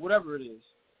whatever it is.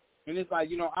 And it's like,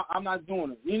 I'm not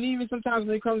doing it. And even sometimes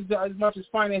when it comes to as much as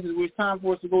finances, where it's time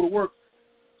for us to go to work,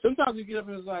 sometimes we get up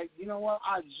and it's like, you know what,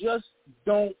 I just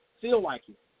don't feel like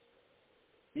it.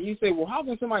 And you say, well, how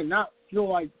can somebody not feel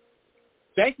like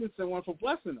thanking someone for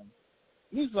blessing them?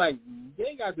 And he's like,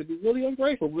 they got to be really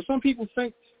ungrateful. But some people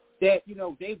think that,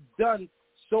 they've done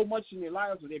so much in their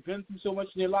lives or they've been through so much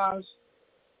in their lives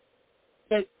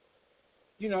that,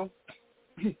 I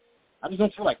just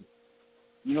don't feel like it.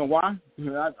 You know why?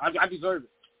 I deserve it.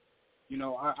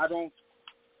 I don't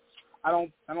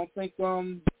think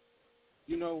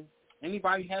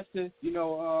anybody has to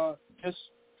just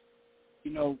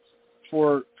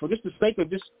for just the sake of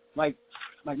just like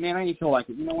man, I ain't feel like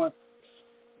it. You know what?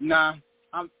 Nah,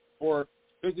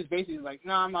 it's just basically like,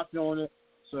 nah, I'm not feeling it.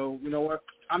 So you know what?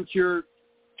 I'm cured.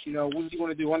 What's he going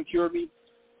to do? Uncure me?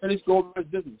 And just go about his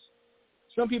business.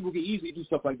 Some people can easily do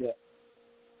stuff like that.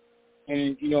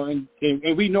 And, and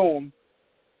we know them.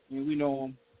 And we know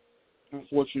them,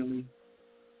 unfortunately.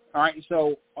 All right,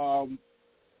 so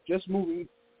just moving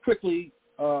quickly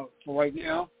for right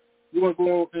now, we're going to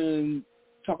go and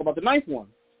talk about the ninth one.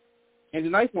 And the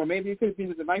ninth one, maybe it could have been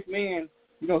that the ninth man,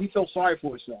 he felt sorry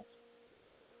for himself.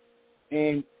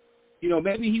 And,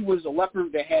 maybe he was a leper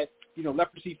that had,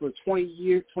 leprosy for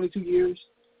 22 years,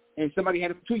 and somebody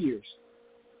had it for 2 years.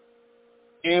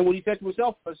 And what he said to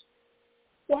himself was,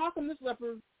 well, how come this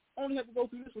leper only had to go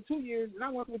through this for 2 years and I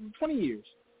went through it for 20 years?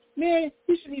 Man,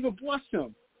 he shouldn't even bless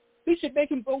him. He should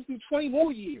make him go through 20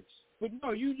 more years. But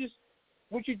no,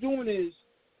 what you're doing is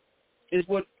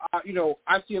what, I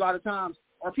see a lot of times,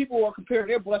 are people are comparing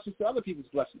their blessings to other people's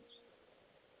blessings.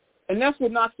 And that's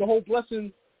what knocks the whole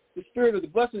blessing, the spirit of the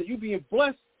blessing that you being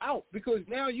blessed out, because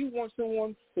now you want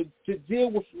someone to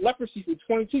deal with leprosy for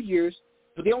 22 years,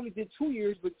 but they only did 2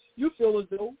 years, but you feel as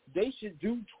though they should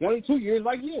do 22 years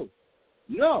like you.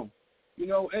 No.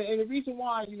 And the reason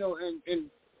why, and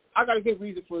I got a good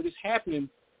reason for this happening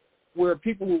where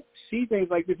people see things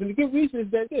like this, and the good reason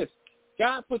is that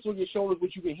God puts on your shoulders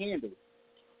what you can handle.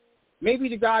 Maybe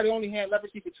the guy that only had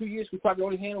leprosy for 2 years could probably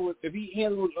only handle it. If he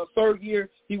handled a third year,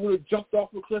 he would have jumped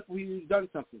off a cliff or he would have done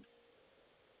something.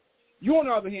 You, on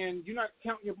the other hand, you're not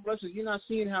counting your blessings. You're not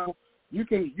seeing how you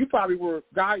probably were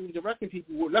guiding, directing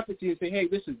people with leprosy and saying, hey,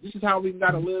 this is how we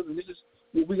got to live and this is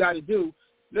what we got to do.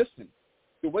 Listen,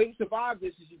 the way to survive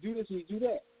this is you do this and you do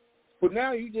that. But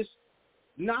now you just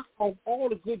knock off all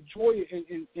the good joy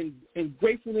and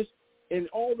gratefulness and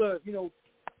all the,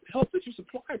 help that you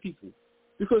supply people.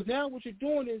 Because now what you're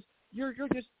doing is you're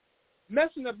just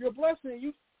messing up your blessing and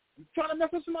you're trying to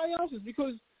mess up somebody else's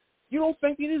because you don't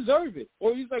think you deserve it.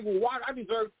 Or he's like, well, why do I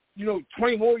deserve,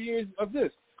 20 more years of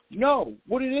this? No.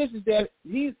 What it is that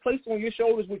he's placed on your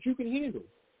shoulders what you can handle.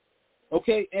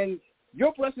 Okay, and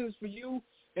your blessing is for you,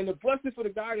 and the blessing for the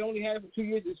guy that only had it for 2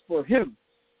 years is for him.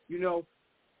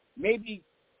 Maybe,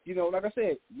 like I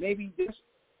said, maybe this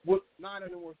what 9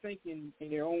 of them were thinking in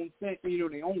their own their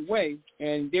own way,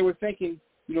 and they were thinking,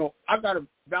 I've got a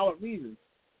valid reason.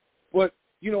 But,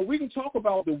 we can talk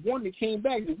about the one that came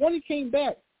back. The one that came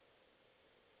back,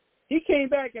 he came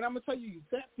back, and I'm going to tell you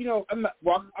that,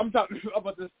 I'm talking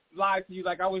about this live to you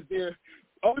like I was there.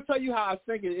 I'm going to tell you how I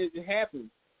think it happened.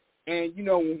 And,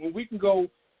 when we can go,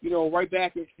 right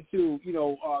back into,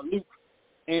 Luke,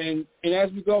 and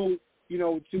as we go,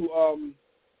 to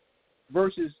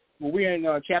verses, we're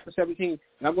in chapter 17,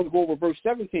 and I'm going to go over verse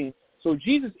 17. So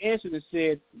Jesus answered and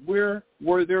said, where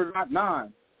were there not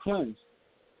 9 cleansed?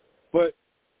 But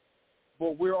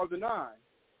where are the 9?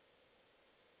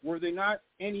 Were there not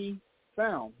any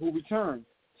found who returned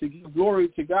to give glory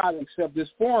to God except this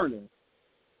foreigner?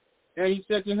 And he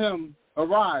said to him,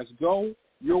 arise, go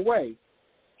your way,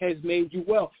 has made you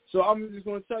well. So I'm just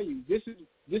going to tell you, this is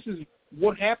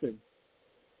what happened.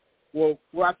 Well,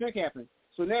 what I think happened.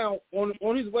 So now,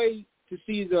 on his way to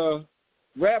see the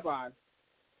rabbi,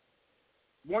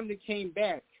 one that came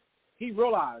back, he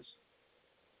realized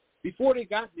before they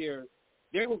got there,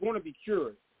 they were going to be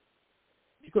cured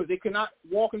because they could not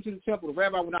walk into the temple. The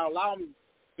rabbi would not allow them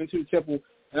into the temple.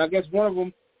 And I guess one of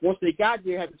them, once they got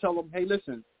there, had to tell them, hey,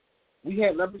 listen, we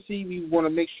had leprosy. We want to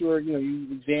make sure, you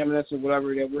examine us or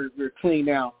whatever, that we're clean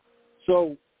now.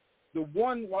 So the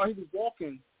one, while he was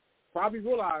walking, probably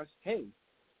realized, hey,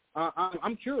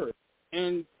 I'm cured.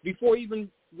 And before he even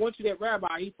went to that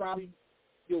rabbi, he probably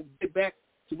get back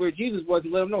to where Jesus was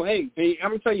and let him know, hey, I'm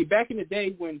going to tell you, back in the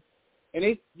day when, and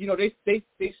he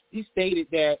stated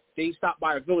that they stopped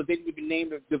by a village. They didn't even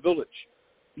name the village.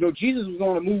 Jesus was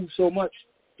going to move so much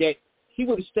that he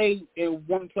wouldn't stay in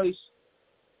one place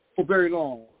for very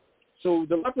long. So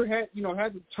the leper had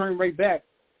to turn right back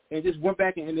and just went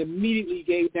back and immediately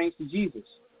gave thanks to Jesus.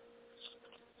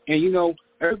 And,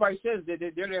 everybody says that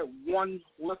they're that one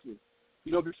leper.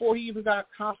 Before he even got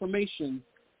confirmation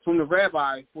from the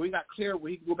rabbi, before he got clear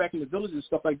where he could go back in the village and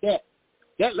stuff like that,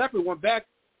 that leper went back.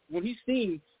 When he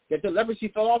seen that the leprosy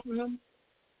fell off of him,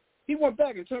 he went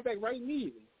back and turned back right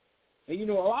immediately. And,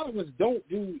 a lot of us don't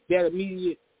do that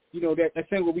immediate, that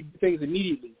thing where we do things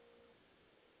immediately.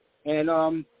 And,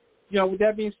 with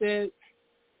that being said,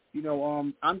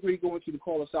 I'm going to go into the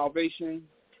call of salvation.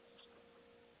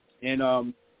 And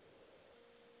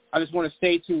I just want to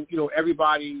say to,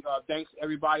 everybody, thanks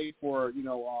everybody for,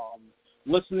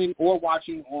 listening or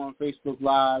watching on Facebook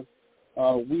Live.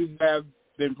 We have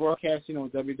been broadcasting on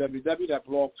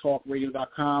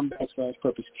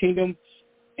www.blogtalkradio.com/Purpose Kingdom.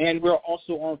 And we're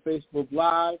also on Facebook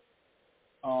Live.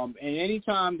 And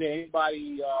anytime that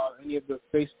anybody, any of the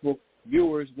Facebook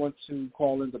viewers want to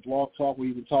call in the Blog Talk or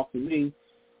even talk to me,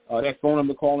 that phone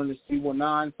number calling is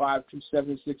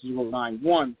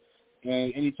 319-527-6091.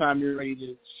 And anytime you're ready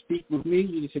to speak with me,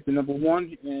 you just hit the number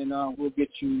 1, and we'll get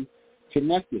you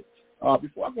connected.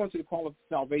 Before I go into the call of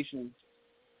salvation,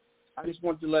 I just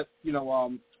want to let,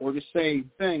 or just say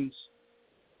things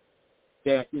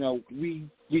that, we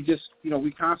just,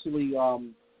 we constantly go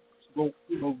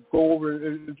over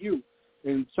and review.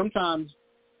 And sometimes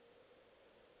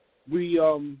we,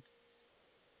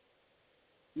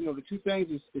 the two things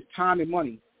is time and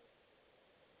money.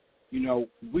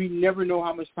 We never know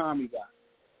how much time we got,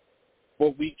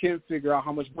 but we can figure out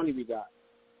how much money we got.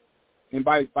 And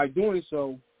by doing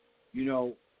so,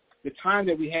 the time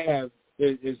that we have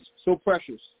is so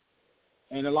precious.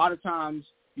 And a lot of times,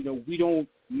 we don't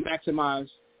maximize,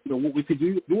 what we could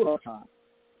do with our time.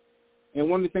 And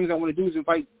one of the things I want to do is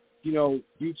invite, you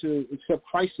to accept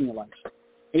Christ in your life.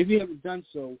 And if you haven't done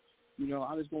so,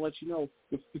 I'm just going to let you know,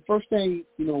 the first thing,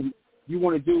 you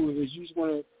want to do is you just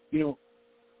want to,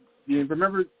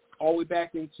 remember all the way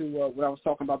back into what I was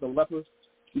talking about, the lepers,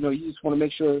 you just want to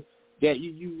make sure that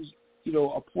you use,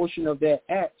 a portion of that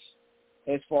act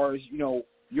as far as, into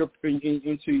your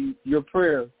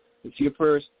prayer, into your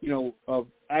prayers, of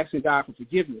asking God for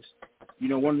forgiveness.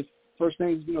 One of the first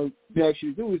things, they ask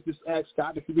you to do is just ask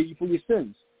God to forgive you for your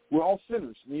sins. We're all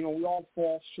sinners. We all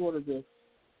fall short of the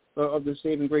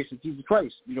saving grace of Jesus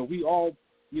Christ. We all,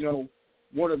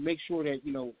 want to make sure that,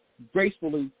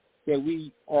 gracefully that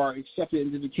we are accepted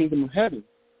into the kingdom of heaven.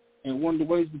 And one of the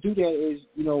ways to do that is,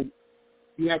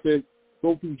 you have to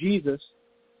go through Jesus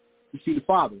to see the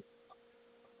Father.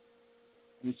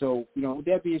 And so, with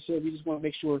that being said, we just want to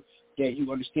make sure that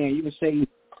you understand. You can say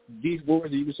these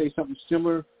words, or you can say something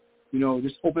similar.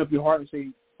 Just open up your heart and say,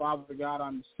 Father God,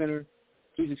 I'm a sinner.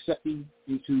 Please accept me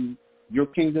into your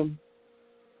kingdom.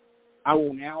 I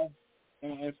will now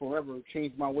and forever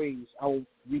change my ways. I will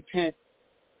repent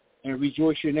and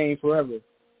rejoice your name forever.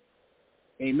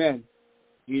 Amen.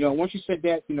 Once you said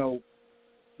that, the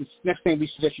next thing we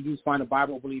suggest you do is find a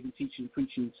Bible-believing, teaching,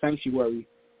 preaching sanctuary.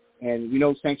 And we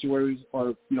know sanctuaries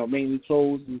are, mainly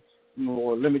closed and,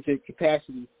 or limited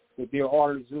capacity, but there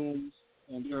are Zooms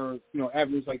and there are,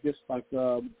 avenues like this, like,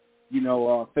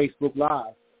 Facebook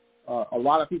Live. A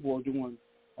lot of people are doing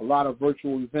a lot of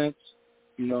virtual events.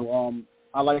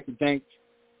 I like to thank,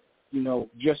 the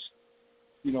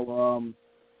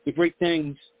great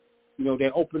things,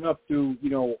 that open up through,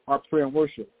 our prayer and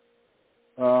worship.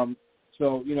 Like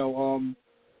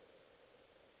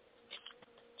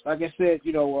I said,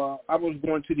 I was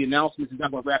going to the announcements and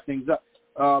I'm going to wrap things up.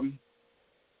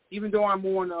 Even though I'm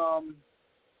on,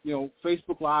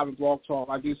 Facebook Live and Blog Talk,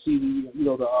 I do see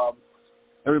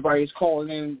everybody is calling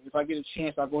in. If I get a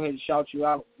chance, I'll go ahead and shout you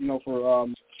out, for,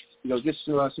 just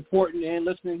supporting and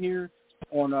listening here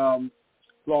on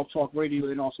Blog Talk Radio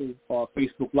and also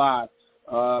Facebook Live.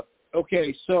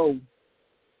 Okay, so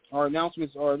our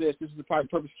announcements are this. This is the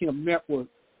Purpose Kingdom Network.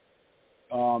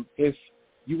 If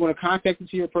you want to contact us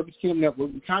here at Purpose Kingdom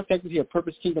Network, you contact us here at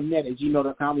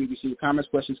purposekingdomnet@gmail.com. You can see your comments,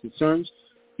 questions, concerns.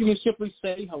 You can simply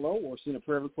say hello or send a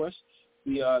prayer request.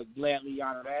 We gladly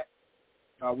honor that.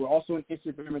 We're also on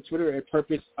Instagram and Twitter at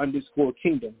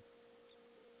Purpose_Kingdom.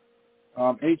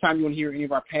 Anytime you want to hear any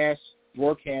of our past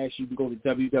broadcasts, you can go to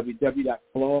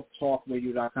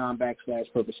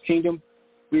www.blogtalkradio.com/PurposeKingdom.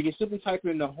 Where you can simply type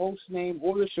in the host name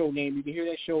or the show name. You can hear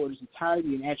that show in its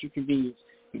entirety and at your convenience.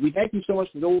 And we thank you so much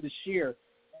for those that share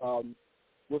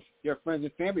with their friends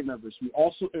and family members. We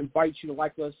also invite you to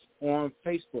like us on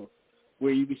Facebook,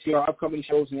 where you can see our upcoming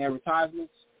shows and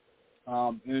advertisements.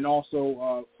 And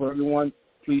also, for everyone,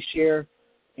 please share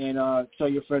and tell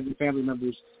your friends and family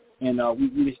members. And we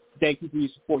just thank you for your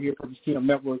support here at Purpose Kingdom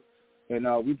Network. And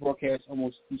we broadcast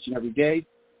almost each and every day.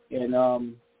 And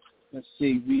let's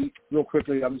see, real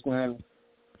quickly, I'm just going to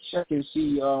check and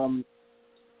see the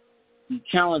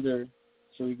calendar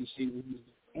so you can see who's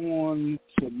on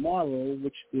tomorrow,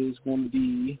 which is going to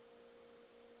be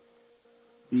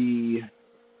the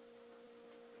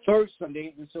third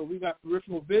Sunday. And so we got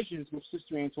Peripheral Visions with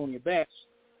Sister Antonia Batts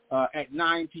at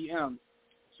 9 p.m.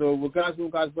 So with God's will,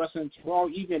 God's blessing, tomorrow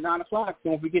evening at 9 o'clock.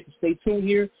 Don't forget to stay tuned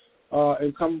here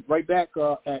and come right back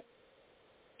at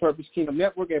Purpose Kingdom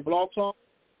Network at Blog Talk,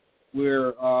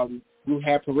 where we'll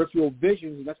have Peripheral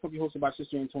Visions, and that's going to be hosted by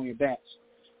Sister Antonia Batts.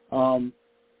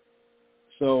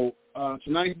 So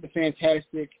tonight has been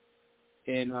fantastic,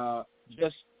 and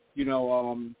just,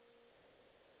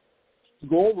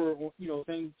 go over,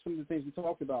 some of the things we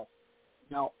talked about.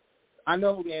 Now, I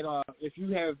know that if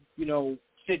you have,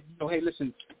 said, hey,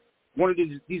 listen, one of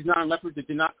these 9 lepers that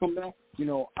did not come back,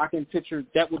 I can picture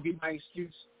that would be my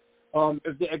excuse.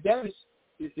 If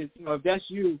that's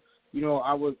you,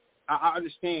 I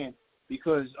understand,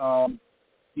 because,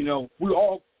 we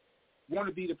all want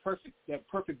to be that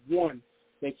perfect one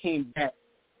that came back.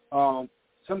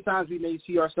 Sometimes we may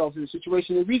see ourselves in a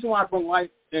situation. The reason why I bring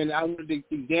light and I wanted to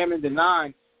examine the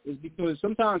 9 is because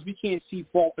sometimes we can't see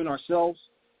fault in ourselves,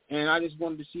 and I just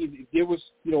wanted to see if there was,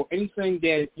 anything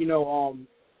that,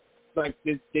 like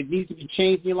that needs to be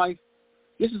changed in your life.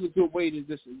 This is a good way to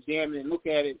just examine and look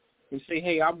at it and say,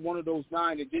 hey, I'm one of those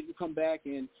 9 that didn't come back,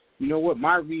 and you know what,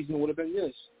 my reason would have been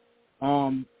this.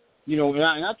 And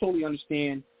I totally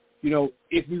understand,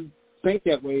 if you think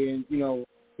that way, and,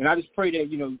 and I just pray that,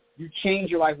 you change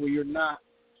your life where you're not,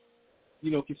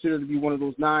 considered to be one of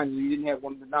those 9, and you didn't have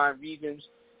one of the 9 reasons.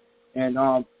 And,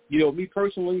 me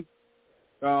personally,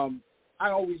 I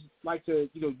always like to,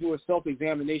 do a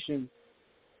self-examination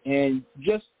and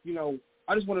just,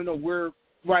 I just want to know where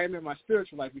I am in my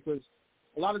spiritual life, because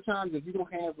a lot of times if you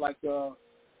don't have like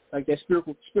that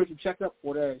spiritual checkup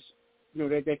or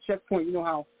that checkpoint,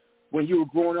 how when you were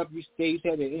growing up you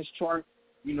had an inch chart,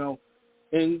 and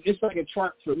it's like a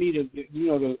chart for me to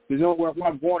know where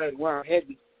I'm going and where I'm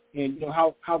headed, and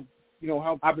how I've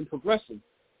been progressing.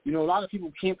 A lot of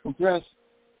people can't progress,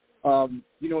 in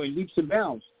leaps and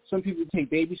bounds. Some people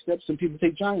take baby steps, some people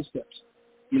take giant steps,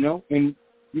 and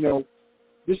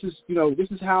this is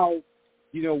how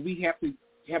we have to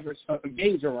have a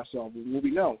gauge of ourselves and what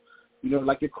we know.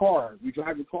 Like your car, you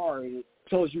drive your car and it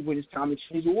tells you when it's time to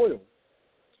change the oil.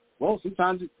 Well,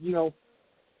 sometimes you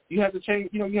have to change.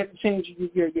 You have to change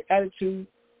your attitude.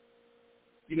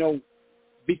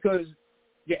 Because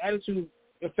your attitude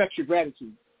affects your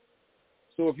gratitude.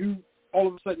 So if you all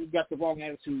of a sudden you got the wrong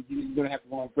attitude, you're going to have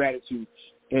the wrong gratitude,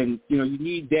 and you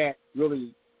need that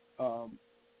really to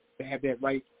have that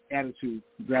right attitude,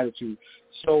 gratitude.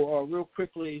 So real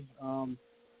quickly,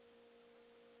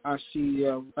 I see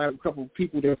I have a couple of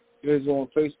people that is on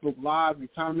Facebook Live and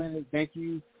commented. Thank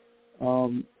you.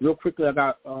 Real quickly, I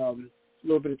got a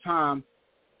little bit of time,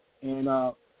 and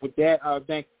with that, I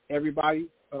thank everybody.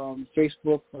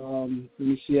 Facebook, let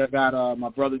me see, I got my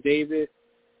brother David,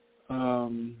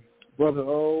 brother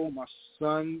O, my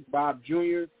son Bob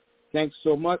Jr. Thanks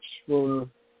so much for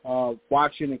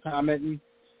watching and commenting.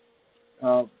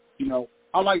 You know,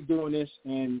 I like doing this,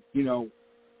 and, you know,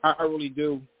 I really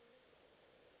do.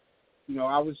 You know,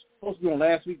 I was supposed to be on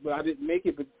last week, but I didn't make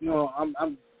it. But, you know,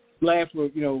 I'm glad for,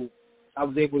 you know, I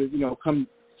was able to, you know, come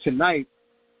tonight.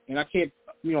 And I can't,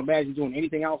 you know, imagine doing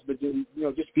anything else but, you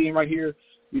know, just being right here,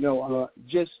 you know,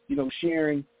 just, you know,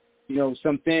 sharing, you know,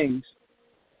 some things.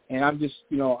 And I'm just,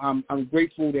 you know, I'm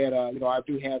grateful that, you know, I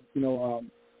do have, you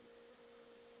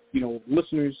know,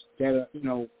 listeners that, you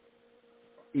know,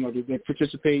 that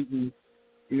participate and,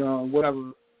 you know,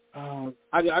 whatever.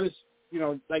 I just, you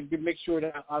know, like to make sure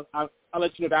that I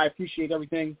let you know that I appreciate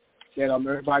everything that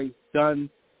everybody's done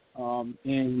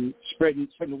and spreading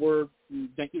the word. And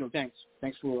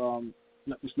thanks for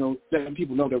letting us know, letting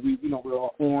people know that we're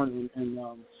all on, and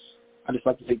I just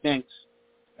like to say thanks.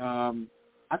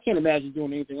 I can't imagine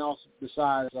doing anything else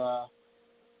besides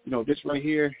you know, this right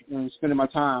here and spending my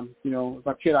time. You know, if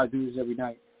I could, I'd do this every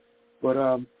night. But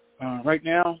right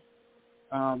now,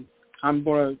 I'm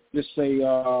going to just say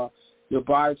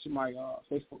goodbye to my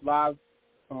Facebook Live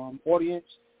audience.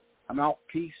 I'm out.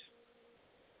 Peace.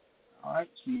 All right.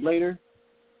 See you later.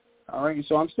 All right.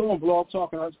 So I'm still on Blog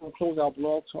Talk, and I'm just going to close out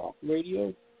Blog Talk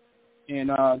Radio. And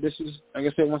this is, like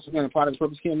I said, once again, a part of the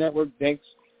Purpose King Network. Thanks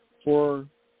for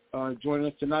joining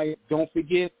us tonight. Don't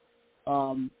forget,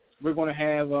 we're going to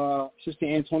have Sister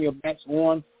Antonia Banks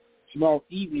on tomorrow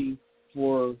evening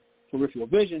for Peripheral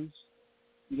Visions.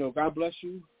 You know, God bless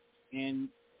you. And,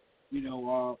 you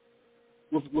know,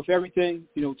 with everything,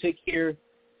 you know, take care.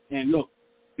 And look,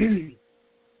 you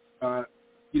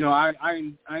know, I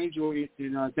enjoy it,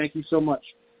 and thank you so much.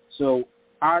 So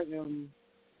I am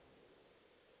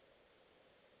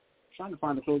trying to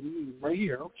find the closing music right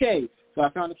here. Okay, so I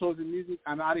found the closing music.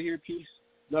 I'm out of here. Peace.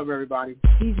 Love everybody.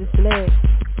 Jesus bless.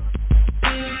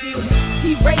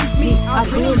 He raised me, I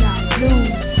will not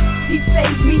lose. He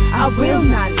saved me, I will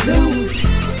not lose.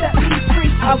 Set me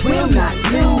free, I will not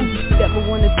lose. Never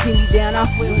wanna see me down,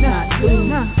 I will not lose.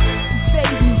 He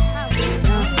saved me.